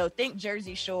 So think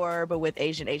Jersey Shore, but with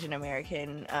Asian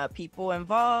American people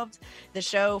involved. The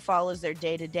show follows their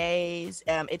day-to-days.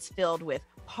 It's filled with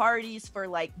parties for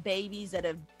like babies that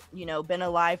have been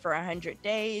alive for 100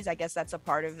 days. I guess that's a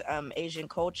part of Asian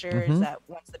culture, is that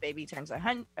once the baby turns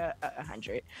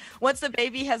 100, once the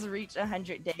baby has reached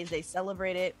 100 days, they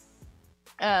celebrate it.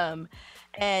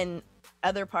 And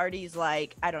other parties,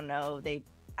 like, I don't know, they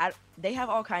have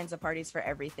all kinds of parties for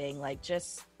everything, like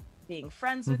just being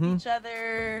friends with each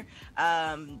other.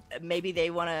 Maybe they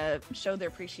want to show their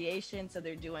appreciation, so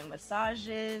they're doing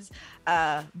massages.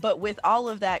 But with all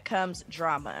of that comes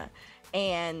drama.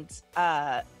 And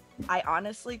I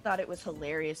honestly thought it was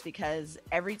hilarious because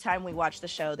every time we watch the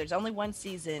show, there's only one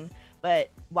season,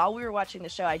 but while we were watching the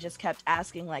show, I just kept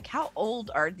asking, like, how old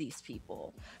are these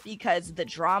people? Because the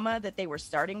drama that they were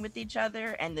starting with each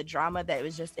other and the drama that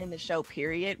was just in the show,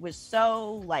 period, was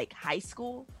so like high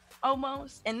school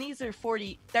almost. And these are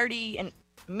 30 and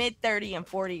mid 30 and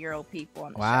 40-year-old people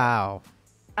on the show. Wow.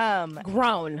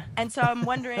 Grown. And so I'm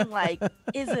wondering, like,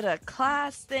 is it a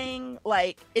class thing?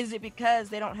 Like, is it because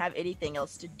they don't have anything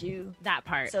else to do? That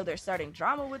part. So they're starting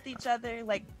drama with each other.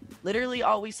 Like, literally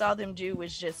all we saw them do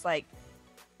was just like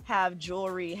have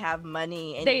jewelry, have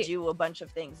money, and do a bunch of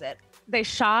things that they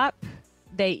shop,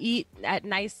 they eat at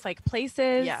nice like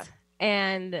places. Yeah.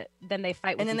 And then they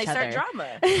fight with each other. And then they start drama.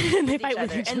 And they fight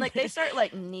with each other. And like they start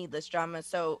like needless drama.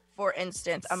 So for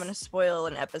instance, I'm gonna spoil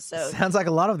an episode. Sounds like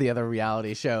a lot of the other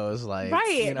reality shows, like,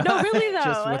 right? No, really though.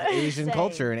 Just with Asian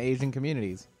culture and Asian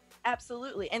communities.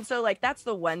 Absolutely. And so like that's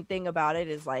the one thing about it,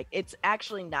 is like it's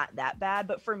actually not that bad.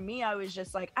 But for me, I was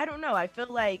just like, I don't know. I feel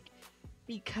like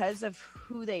because of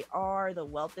who they are, the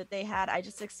wealth that they had, I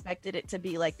just expected it to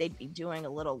be like they'd be doing a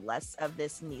little less of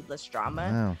this needless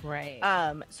drama. Wow.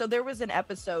 Right. So there was an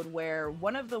episode where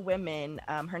one of the women,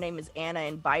 her name is Anna,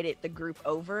 invited the group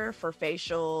over for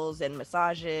facials and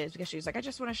massages because she was like, I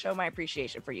just want to show my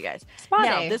appreciation for you guys. Spotty.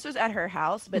 Now, this was at her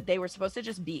house, but they were supposed to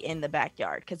just be in the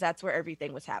backyard because that's where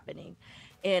everything was happening.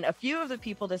 And a few of the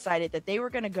people decided that they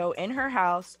were going to go in her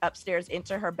house, upstairs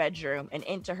into her bedroom, and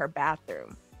into her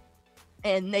bathroom.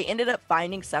 And they ended up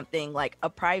finding something like a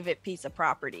private piece of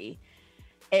property.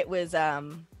 It was a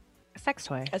sex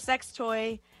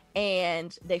toy.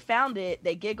 And they found it,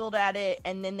 they giggled at it,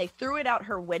 and then they threw it out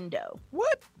her window.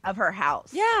 What? Of her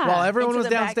house. Yeah. While everyone was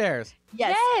Into the back. downstairs.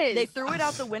 Yes. Yes. They threw it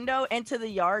out the window into the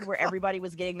yard where everybody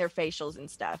was getting their facials and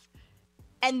stuff.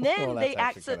 And then Well, they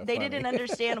that's actually kinda they funny. didn't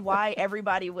understand why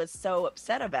everybody was so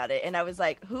upset about it. And I was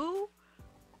like,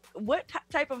 what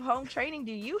type of home training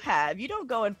do you have? You don't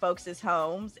go in folks'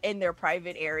 homes in their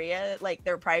private area, like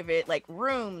their private like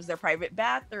rooms, their private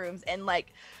bathrooms, and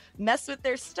like mess with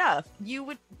their stuff. You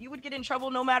would get in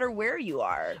trouble no matter where you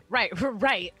are. Right. You would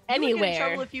get in Anywhere.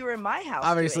 trouble if you were in my house.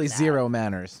 Obviously, doing that. zero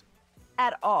manners.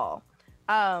 At all.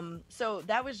 So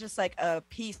that was just like a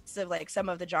piece of like some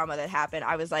of the drama that happened.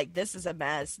 I was like, this is a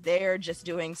mess. They're just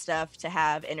doing stuff to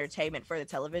have entertainment for the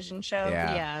television show.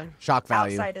 Yeah. Shock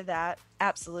value. Outside of that,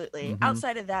 absolutely.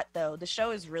 Outside of that, though, the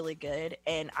show is really good,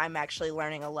 and I'm actually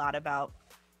learning a lot about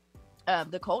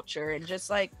the culture and just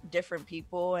like different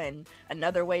people and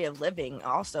another way of living.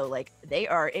 Also, like they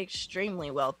are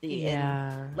extremely wealthy,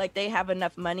 and like they have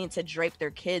enough money to drape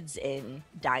their kids in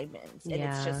diamonds, and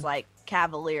it's just like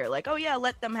cavalier, like, oh yeah,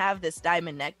 let them have this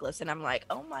diamond necklace, and I'm like,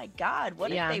 oh my god, what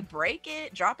if they break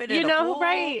it, drop it in a pool,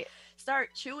 right? Start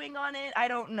chewing on it? I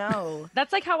don't know.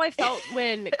 That's like how I felt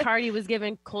when Cardi was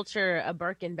giving Culture a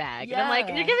Birkin bag. Yeah. And I'm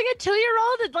like, you're giving a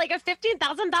 2-year-old like a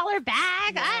 $15,000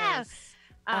 bag? Yes.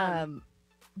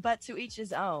 But to each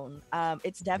his own.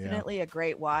 It's definitely a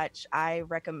great watch. I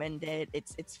recommend it.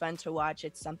 It's fun to watch.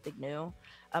 It's something new.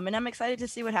 And I'm excited to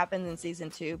see what happens in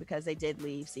season 2, because they did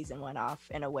leave season 1 off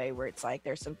in a way where it's like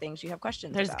there's some things you have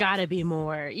questions There's about. got to be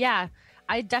more. Yeah.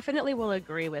 I definitely will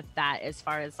agree with that as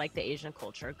far as like the Asian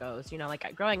culture goes. You know,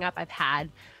 like growing up, I've had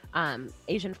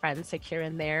Asian friends like here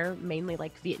and there, mainly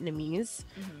like Vietnamese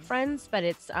friends, but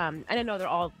it's I don't know, they're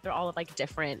all like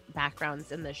different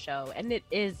backgrounds in the show, and it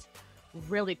is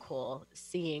really cool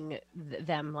seeing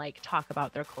them like talk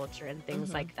about their culture and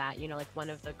things like that. You know, like one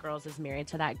of the girls is married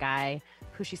to that guy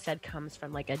who she said comes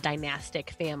from like a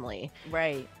dynastic family.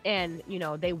 Right. And, you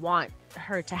know, they want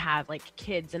her to have like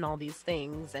kids and all these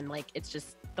things. And like, it's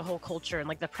just the whole culture and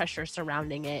like the pressure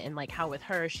surrounding it. And like how with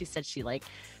her, she said she like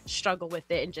struggled with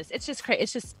it, and just, it's just crazy.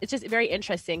 It's just very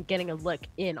interesting getting a look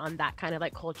in on that kind of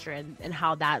like culture and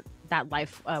how that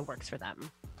life works for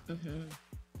them.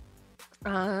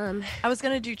 I was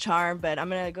gonna do charm, but I'm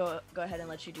gonna go ahead and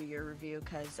let you do your review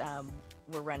because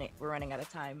we're running out of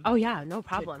time. Oh yeah, no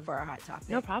problem. For our hot topic.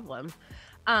 No problem.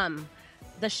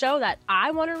 The show that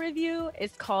I want to review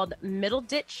is called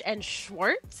Middleditch and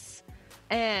Schwartz,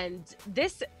 and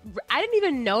this, I didn't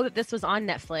even know that this was on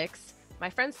Netflix. My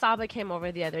friend Saba came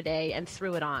over the other day and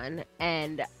threw it on,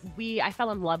 and I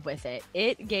fell in love with it.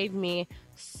 It gave me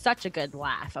such a good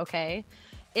laugh. Okay,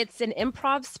 it's an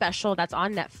improv special that's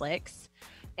on Netflix.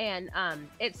 And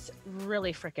it's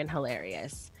really freaking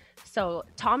hilarious. So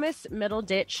Thomas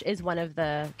Middleditch is one of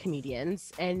the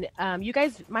comedians, and you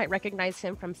guys might recognize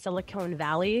him from Silicon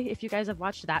Valley if you guys have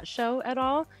watched that show at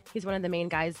all. He's one of the main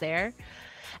guys there.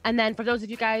 And then for those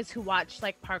of you guys who watch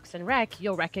like Parks and Rec,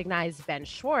 you'll recognize Ben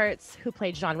Schwartz, who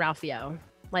played Jean-Ralphio,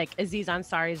 like Aziz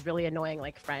Ansari's really annoying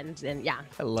like friend. And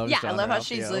I love I love how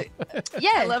she's I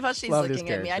love how she's Love looking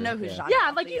at me. I know who Jean.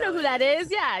 Yeah, like you know who that is.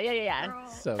 Yeah.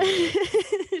 So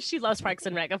She loves Parks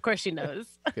and Rec. Of course she knows.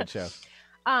 good show.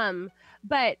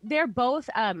 But they're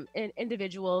both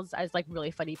individuals as like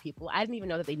really funny people. I didn't even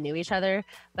know that they knew each other,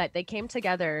 but they came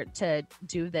together to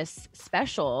do this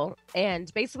special.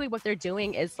 And basically what they're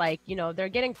doing is like, you know, they're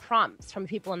getting prompts from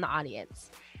people in the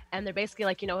audience. And they're basically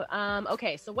like, you know,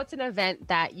 okay, so what's an event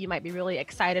that you might be really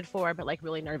excited for, but like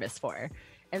really nervous for?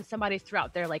 And somebody threw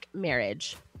out their like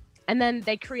marriage. And then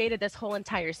they created this whole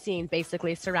entire scene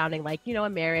basically surrounding like, you know, a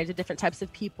marriage, the different types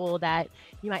of people that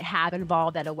you might have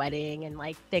involved at a wedding and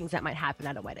like things that might happen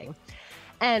at a wedding.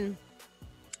 And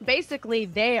basically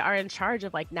they are in charge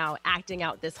of like now acting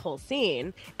out this whole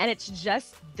scene. And it's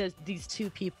just these two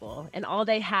people, and all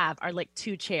they have are like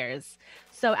two chairs.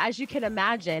 So as you can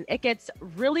imagine, it gets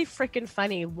really freaking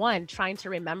funny. One, trying to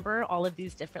remember all of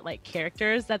these different like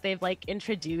characters that they've like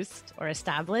introduced or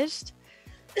established.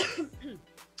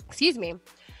 Excuse me.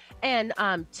 And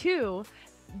two,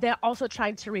 they're also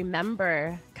trying to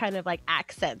remember kind of like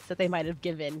accents that they might have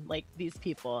given like these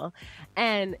people.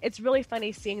 And it's really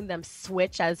funny seeing them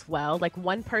switch as well. Like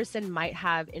one person might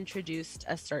have introduced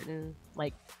a certain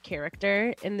like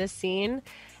character in this scene,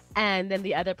 and then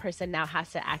the other person now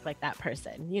has to act like that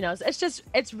person, you know? So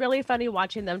it's really funny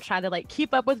watching them try to like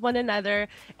keep up with one another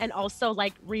and also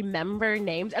like remember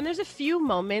names. And there's a few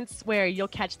moments where you'll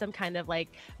catch them kind of like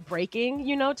breaking,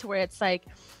 you know, to where it's like,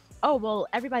 oh, well,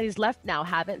 everybody's left now,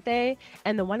 haven't they?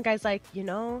 And the one guy's like, you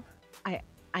know,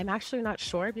 I'm actually not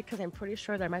sure because I'm pretty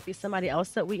sure there might be somebody else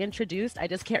that we introduced. I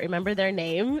just can't remember their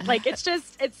name. Like, it's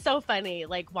so funny,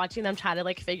 like watching them try to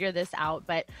like figure this out.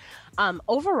 But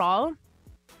overall,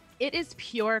 it is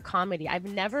pure comedy. I've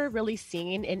never really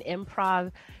seen an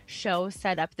improv show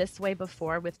set up this way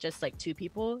before with just like two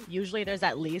people. Usually there's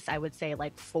at least, I would say,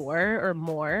 like 4 or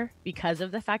more because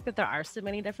of the fact that there are so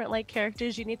many different like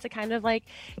characters you need to kind of like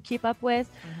keep up with.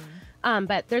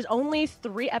 But there's only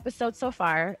 3 episodes so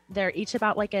far. They're each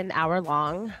about like an hour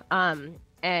long.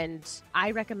 And I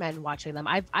recommend watching them.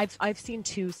 I've seen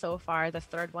 2 so far. The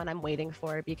third one I'm waiting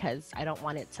for because I don't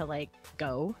want it to like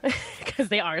go because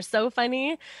they are so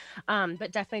funny.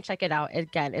 But definitely check it out.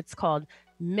 Again, it's called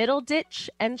Middleditch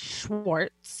and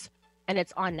Schwartz, and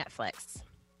it's on Netflix.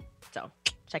 So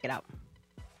check it out.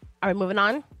 Are we moving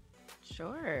on?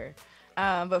 Sure.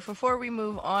 But before we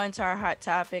move on to our hot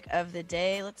topic of the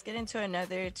day, let's get into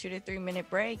another 2 to 3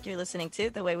 minute break. You're listening to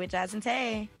The Way with Jazz and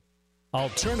Taé.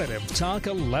 Alternative Talk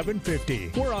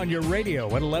 1150. We're on your radio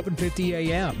at 1150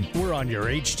 a.m. We're on your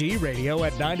HD radio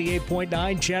at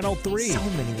 98.9 Channel 3. So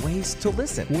many ways to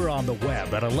listen. We're on the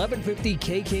web at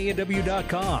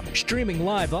 1150kknw.com, streaming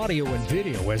live audio and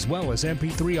video as well as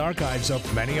MP3 archives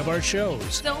of many of our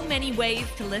shows. So many ways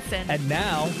to listen. And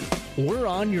now, we're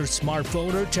on your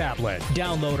smartphone or tablet.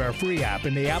 Download our free app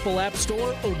in the Apple App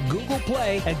Store or Google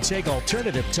Play and take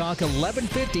Alternative Talk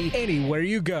 1150 anywhere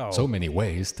you go. So many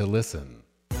ways to listen.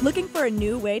 Looking for a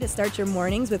new way to start your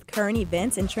mornings with current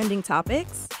events and trending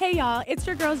topics? Hey y'all, it's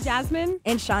your girls Jasmine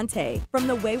and Shantae from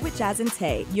The Way with Jazz and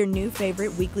Tae, your new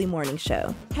favorite weekly morning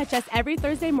show. Catch us every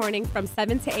Thursday morning from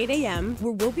 7 to 8 a.m.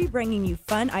 where we'll be bringing you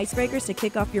fun icebreakers to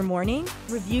kick off your morning,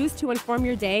 reviews to inform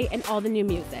your day, and all the new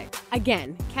music.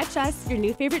 Again, catch us, your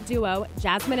new favorite duo,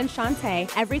 Jasmine and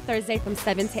Shantae, every Thursday from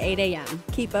 7 to 8 a.m.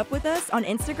 Keep up with us on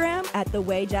Instagram at The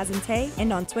Way Jazz and Tae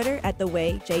and on Twitter at The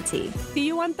Way JT. See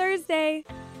you on Thursday.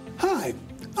 Hi,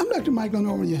 I'm Dr. Michael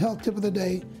Norman, your health tip of the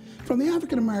day from the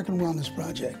African American Wellness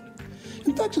Project.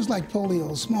 Infections like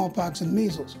polio, smallpox, and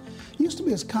measles used to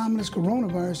be as common as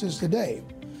coronavirus is today.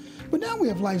 But now we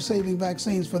have life-saving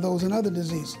vaccines for those and other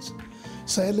diseases.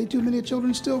 Sadly, too many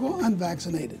children still go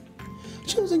unvaccinated.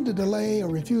 Choosing to delay or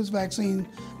refuse vaccine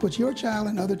puts your child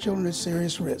and other children at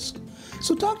serious risk.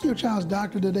 So talk to your child's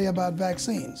doctor today about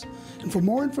vaccines. And for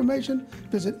more information,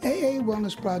 visit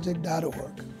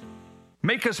aawellnessproject.org.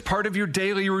 Make us part of your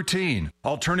daily routine.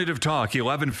 Alternative Talk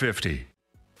 1150.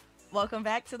 Welcome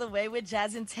back to The Way with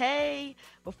Jazz and Tae.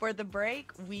 Before the break,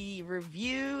 we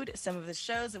reviewed some of the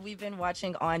shows that we've been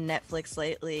watching on Netflix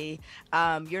lately.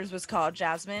 Yours was called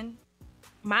Jasmine.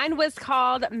 Mine was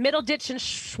called Middle Ditch and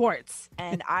Schwartz.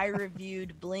 And I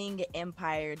reviewed Bling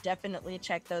Empire. Definitely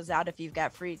check those out if you've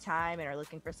got free time and are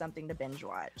looking for something to binge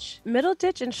watch. Middle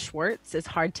Ditch and Schwartz is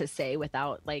hard to say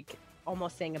without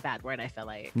almost saying a bad word, I feel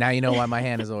like. Now you know why my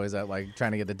hand is always up,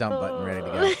 trying to get the dump button ready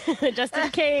to go. Just in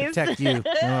case. Protect you.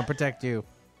 I want to protect you.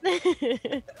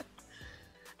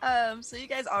 So you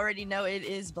guys already know it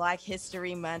is Black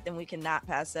History Month, and we cannot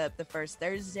pass up the first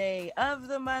Thursday of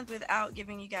the month without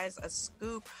giving you guys a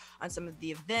scoop on some of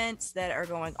the events that are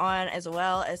going on, as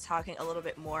well as talking a little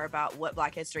bit more about what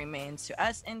Black History means to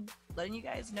us and letting you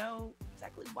guys know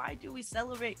exactly why do we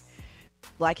celebrate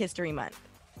Black History Month.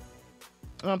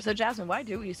 So Jasmine, why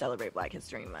do we celebrate Black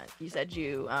History Month? You said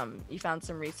you found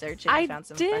some research and you found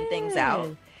some fun things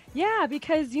out. Yeah,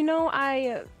 because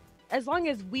as long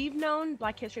as we've known,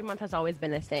 Black History Month has always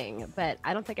been a thing, but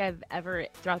I don't think I've ever,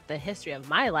 throughout the history of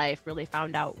my life, really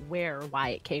found out where or why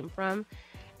it came from,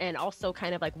 and also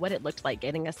kind of what it looked like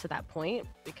getting us to that point.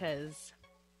 Because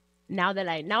now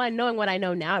I'm knowing what I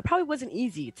know now, it probably wasn't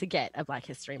easy to get a Black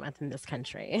History Month in this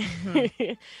country.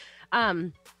 Mm-hmm.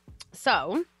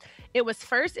 So it was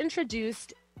first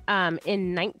introduced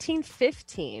in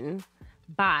 1915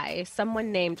 by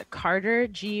someone named Carter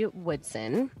G.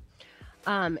 Woodson.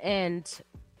 And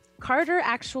Carter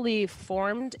actually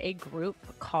formed a group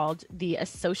called the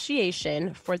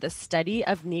Association for the Study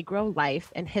of Negro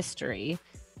Life and History,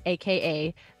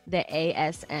 aka the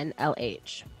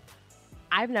ASNLH.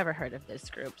 I've never heard of this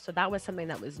group, so that was something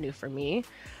that was new for me.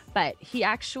 But he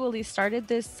actually started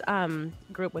this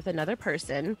group with another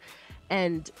person,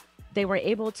 and they were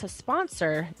able to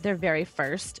sponsor their very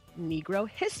first Negro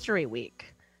History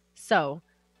Week. So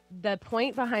the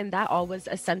point behind that all was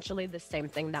essentially the same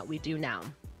thing that we do now,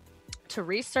 to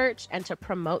research and to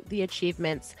promote the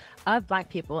achievements of Black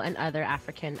people and other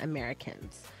African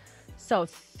Americans. So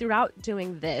throughout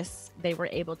doing this, they were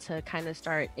able to kind of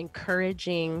start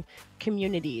encouraging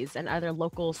communities and other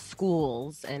local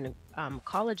schools and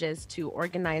colleges to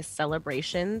organize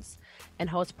celebrations and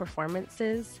host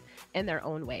performances in their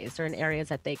own ways or in areas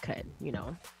that they could,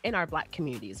 in our Black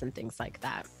communities and things like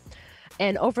that.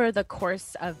 And over the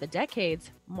course of the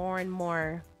decades, more and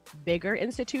more bigger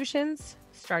institutions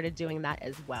started doing that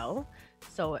as well.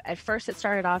 So at first it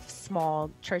started off small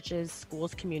churches,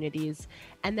 schools, communities,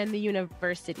 and then the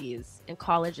universities and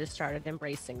colleges started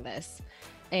embracing this.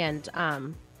 And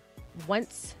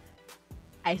once,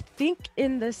 I think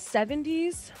in the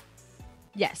 70s,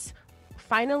 yes,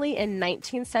 finally in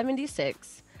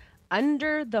 1976,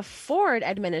 under the Ford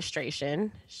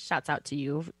administration, shouts out to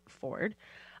you, Ford,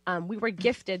 we were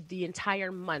gifted the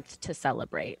entire month to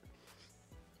celebrate.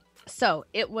 So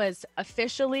it was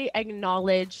officially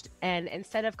acknowledged, and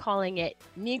instead of calling it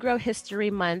Negro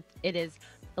History Month, it is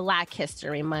Black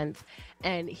History Month.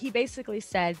 And he basically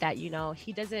said that,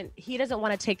 he doesn't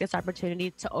want to take this opportunity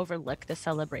to overlook the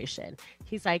celebration.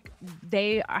 He's like,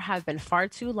 they have been far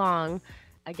too long,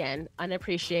 again,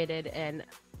 unappreciated and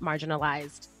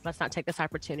marginalized. Let's not take this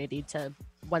opportunity to,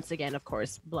 once again, of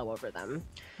course, blow over them.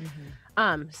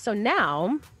 Mm-hmm. So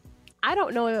now, I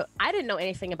didn't know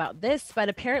anything about this, but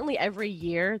apparently every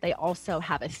year they also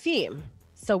have a theme.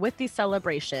 So with these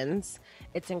celebrations,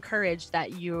 it's encouraged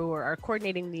that you are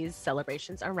coordinating these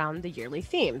celebrations around the yearly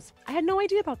themes. I had no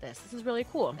idea about this. This is really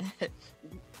cool.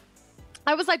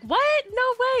 I was like, what?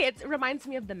 No way. It reminds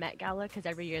me of the Met Gala, because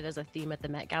every year there's a theme at the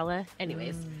Met Gala.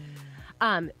 Anyways,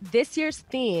 this year's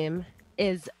theme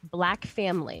is Black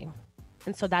family.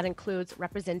 And so that includes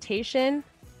representation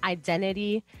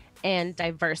identity, and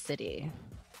diversity.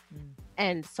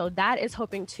 And so that is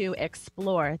hoping to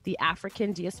explore the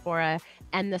African diaspora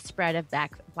and the spread of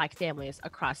Black families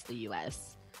across the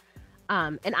U.S.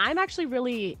 And I'm actually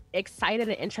really excited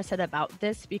and interested about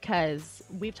this because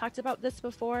we've talked about this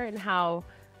before and how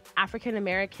African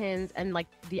Americans and like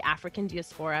the African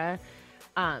diaspora,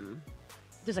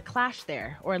 there's a clash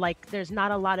there, or like there's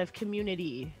not a lot of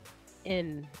community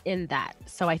in that.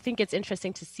 So I think it's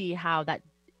interesting to see how that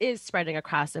is spreading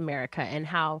across America and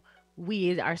how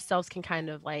we ourselves can kind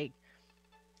of like,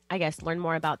 I guess, learn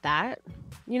more about that,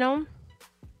 you know?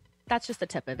 That's just the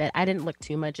tip of it. I didn't look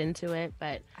too much into it,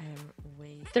 but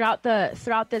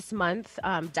throughout this month,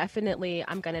 definitely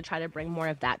I'm going to try to bring more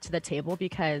of that to the table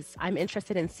because I'm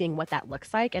interested in seeing what that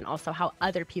looks like and also how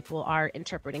other people are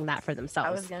interpreting that for themselves.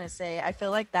 I was going to say, I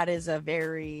feel like that is a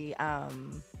very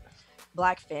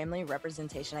Black family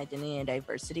representation, identity, and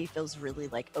diversity feels really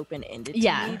like open-ended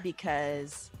to me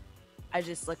because I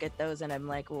just look at those and I'm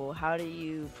like, well, how do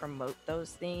you promote those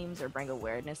themes or bring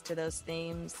awareness to those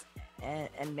themes?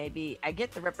 And maybe I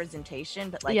get the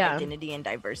representation, but like identity and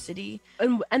diversity.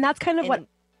 And that's kind of what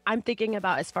I'm thinking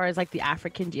about as far as like the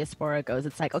African diaspora goes.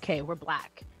 It's like, okay, we're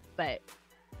Black, but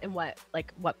what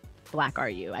Black are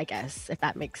you, I guess, if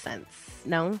that makes sense.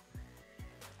 No?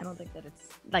 I don't think that it's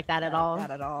like that at all. Not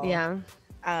at all. Yeah.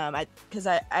 Because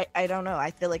I don't know.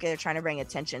 I feel like they're trying to bring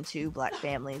attention to Black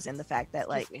families and the fact that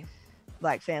like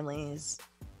Black families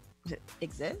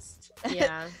exist.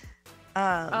 Yeah.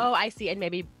 Oh, I see. And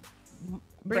maybe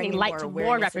bringing light to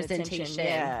more representation.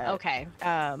 Yeah. Okay.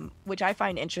 Which I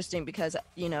find interesting because,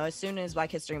 you know, as soon as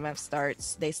Black History Month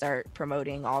starts, they start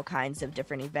promoting all kinds of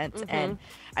different events. And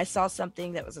I saw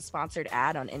something that was a sponsored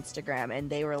ad on Instagram and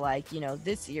they were like, you know,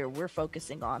 this year we're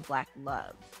focusing on Black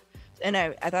love. And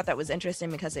I thought that was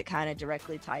interesting because it kind of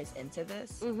directly ties into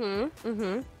this.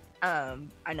 And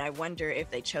I wonder if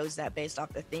they chose that based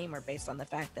off the theme or based on the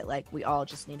fact that like we all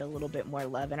just need a little bit more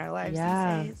love in our lives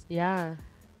these days. Yeah.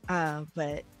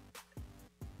 But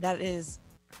that is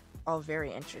all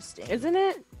very interesting, isn't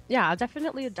it? Yeah, I'll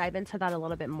definitely dive into that a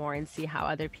little bit more and see how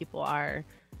other people are,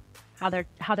 how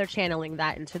they're channeling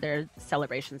that into their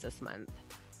celebrations this month.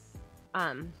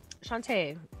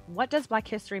 Shantae, what does Black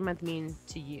History Month mean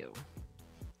to you?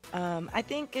 I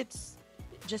think it's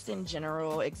just in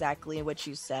general exactly what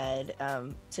you said.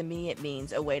 To me, it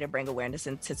means a way to bring awareness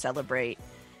and to celebrate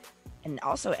and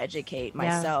also educate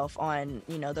myself on,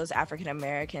 you know, those African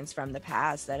Americans from the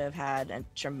past that have had a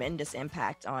tremendous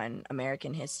impact on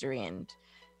American history and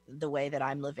the way that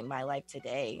I'm living my life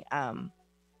today.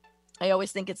 I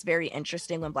always think it's very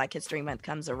interesting when Black History Month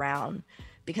comes around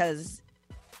because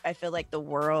I feel like the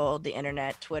world, the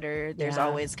internet, Twitter, there's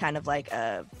always kind of like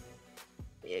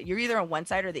you're either on one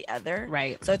side or the other.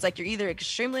 Right. So it's like you're either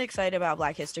extremely excited about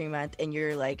Black History Month and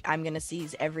you're like, I'm going to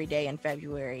seize every day in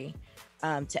February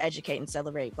to educate and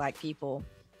celebrate Black people.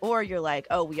 Or you're like,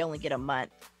 oh, we only get a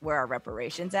month where our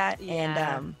reparations at.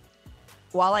 Yeah. And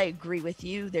while I agree with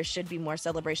you, there should be more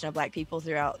celebration of Black people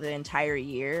throughout the entire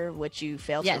year. What you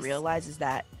fail to realize is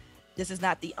that this is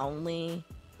not the only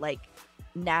like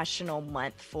national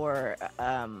month for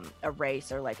a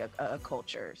race or like a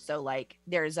culture. So like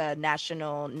there's a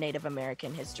national Native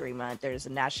American History Month, there's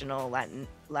a national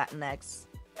Latinx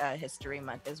History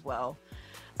Month as well.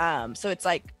 So it's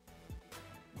like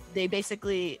they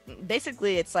basically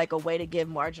it's like a way to give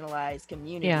marginalized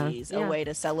communities a way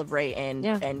to celebrate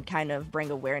and kind of bring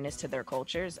awareness to their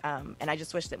cultures. And I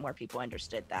just wish that more people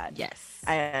understood that. Yes.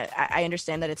 I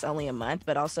understand that it's only a month,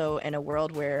 but also in a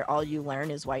world where all you learn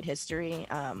is white history,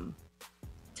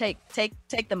 take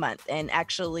the month and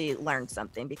actually learn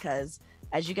something, because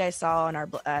as you guys saw in our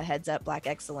Heads Up Black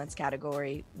Excellence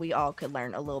category, we all could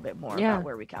learn a little bit more about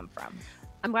where we come from.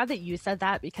 I'm glad that you said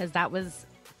that, because that was,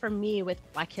 for me, with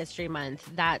Black History Month,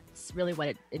 that's really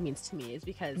what it means to me, is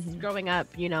because growing up,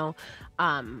 you know,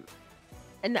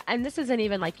 and this isn't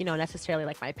even like, you know, necessarily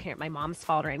like my mom's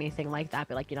fault or anything like that,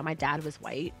 but like, you know, my dad was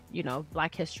white, you know,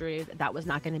 Black history, that was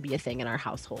not going to be a thing in our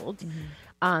household.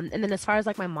 And then as far as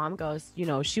like my mom goes, you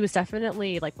know, she was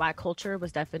definitely like, Black culture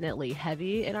was definitely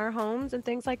heavy in our homes and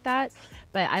things like that.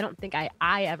 But I don't think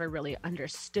I ever really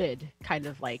understood kind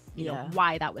of like, you know,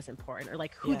 why that was important, or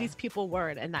like who these people were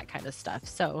and that kind of stuff.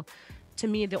 So to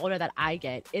me, the older that I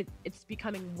get, it's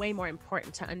becoming way more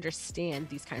important to understand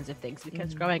these kinds of things,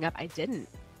 because growing up,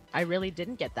 I really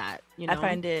didn't get that, you know.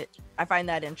 I find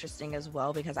that interesting as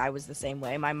well, because I was the same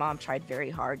way. My mom tried very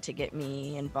hard to get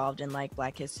me involved in like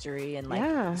Black history and like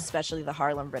especially the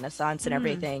Harlem Renaissance and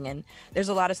everything. And there's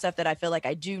a lot of stuff that I feel like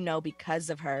I do know because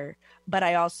of her, but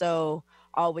I also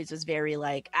always was very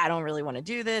like, I don't really want to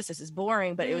do this. This is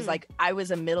boring. But it was like, I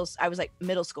was middle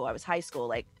school. I was high school.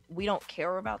 Like, we don't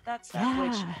care about that stuff,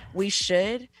 which we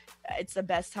should. It's the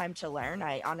best time to learn.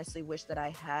 I honestly wish that I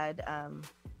had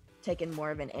taken more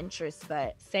of an interest,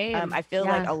 but I feel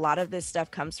like a lot of this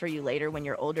stuff comes for you later when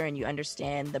you're older and you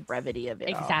understand the brevity of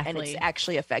it all, and it's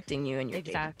actually affecting you in your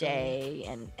day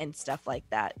and stuff like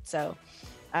that. So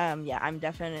I'm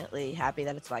definitely happy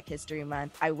that it's Black History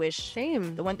Month. I wish the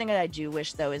one thing that I do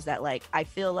wish though is that like I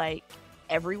feel like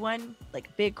everyone,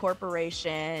 like big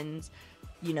corporations,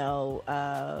 you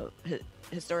know,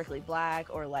 historically Black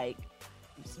or like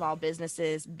small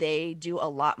businesses, they do a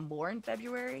lot more in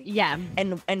February.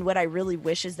 And what I really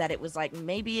wish is that it was like,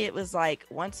 maybe it was like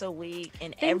once a week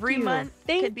and every month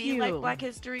could be like Black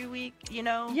History Week, you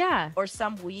know? Or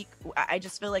some week. I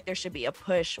just feel like there should be a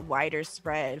push, wider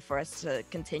spread for us to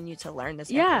continue to learn this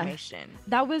information.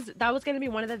 That was going to be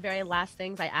one of the very last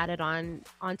things I added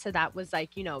onto that was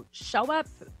like, you know, show up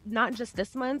not just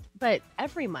this month, but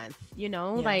every month, you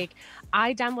know? Like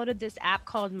I downloaded this app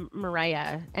called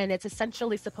Mariah, and it's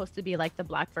essentially supposed to be like the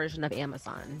Black version of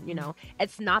Amazon. You know,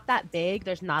 it's not that big,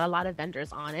 there's not a lot of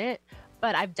vendors on it,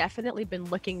 but I've definitely been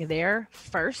looking there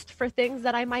first for things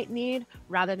that I might need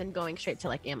rather than going straight to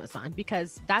like Amazon,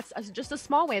 because that's just a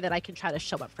small way that I can try to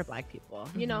show up for Black people.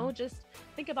 You know, just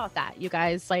think about that, you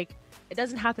guys. Like, it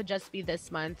doesn't have to just be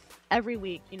this month. Every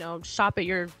week, you know, shop at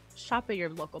your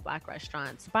local Black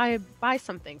restaurants, buy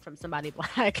something from somebody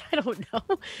Black. I don't know.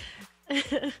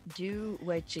 Do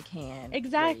what you can.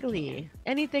 Exactly.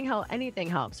 Anything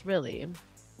helps, really.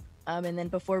 And then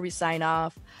before we sign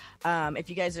off, if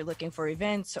you guys are looking for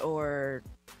events or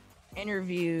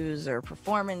interviews or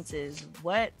performances,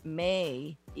 what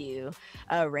may you?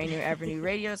 Rainier Avenue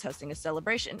Radio is hosting a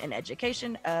celebration and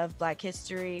education of Black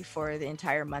history for the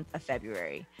entire month of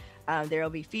February. There will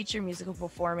be featured musical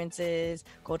performances,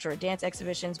 cultural dance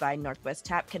exhibitions by Northwest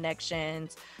Tap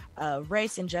Connections,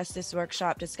 race and justice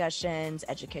workshop discussions,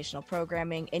 educational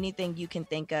programming, anything you can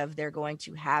think of, they're going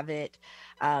to have it.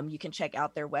 You can check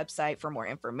out their website for more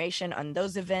information on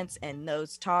those events and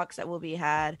those talks that will be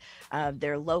had.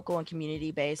 They're local and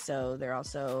community based, so they're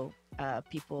also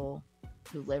people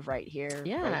who live right here,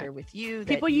 right here with you.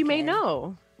 People you may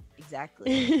know.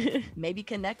 Exactly. Maybe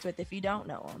connect with if you don't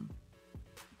know them.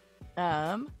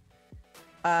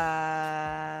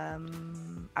 I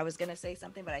was gonna say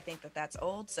something, but I think that's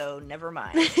old, so never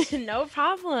mind. No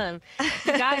problem.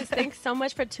 You guys, thanks so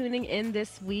much for tuning in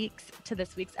this week's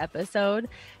episode.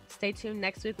 Stay tuned.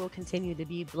 Next week we'll continue to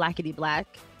be Blackity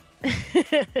Black.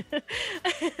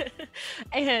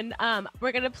 And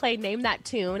we're gonna play Name That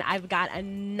Tune. I've got a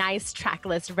nice track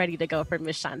list ready to go for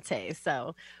Miss Shantae,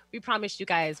 so we promise you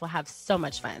guys we'll have so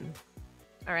much fun.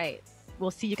 All right,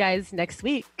 we'll see you guys next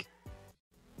week.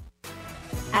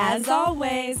 As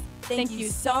always, thank you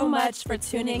so much for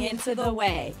tuning into The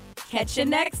Way. Catch you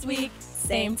next week,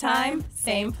 same time,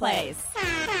 same place.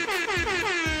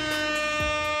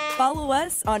 Follow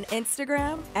us on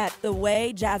Instagram at The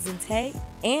Way Jazz Taé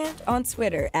and on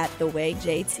Twitter at The Way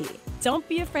JT. Don't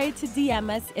be afraid to DM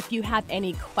us if you have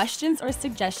any questions or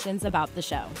suggestions about the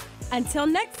show. Until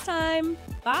next time,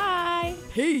 bye.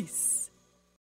 Peace.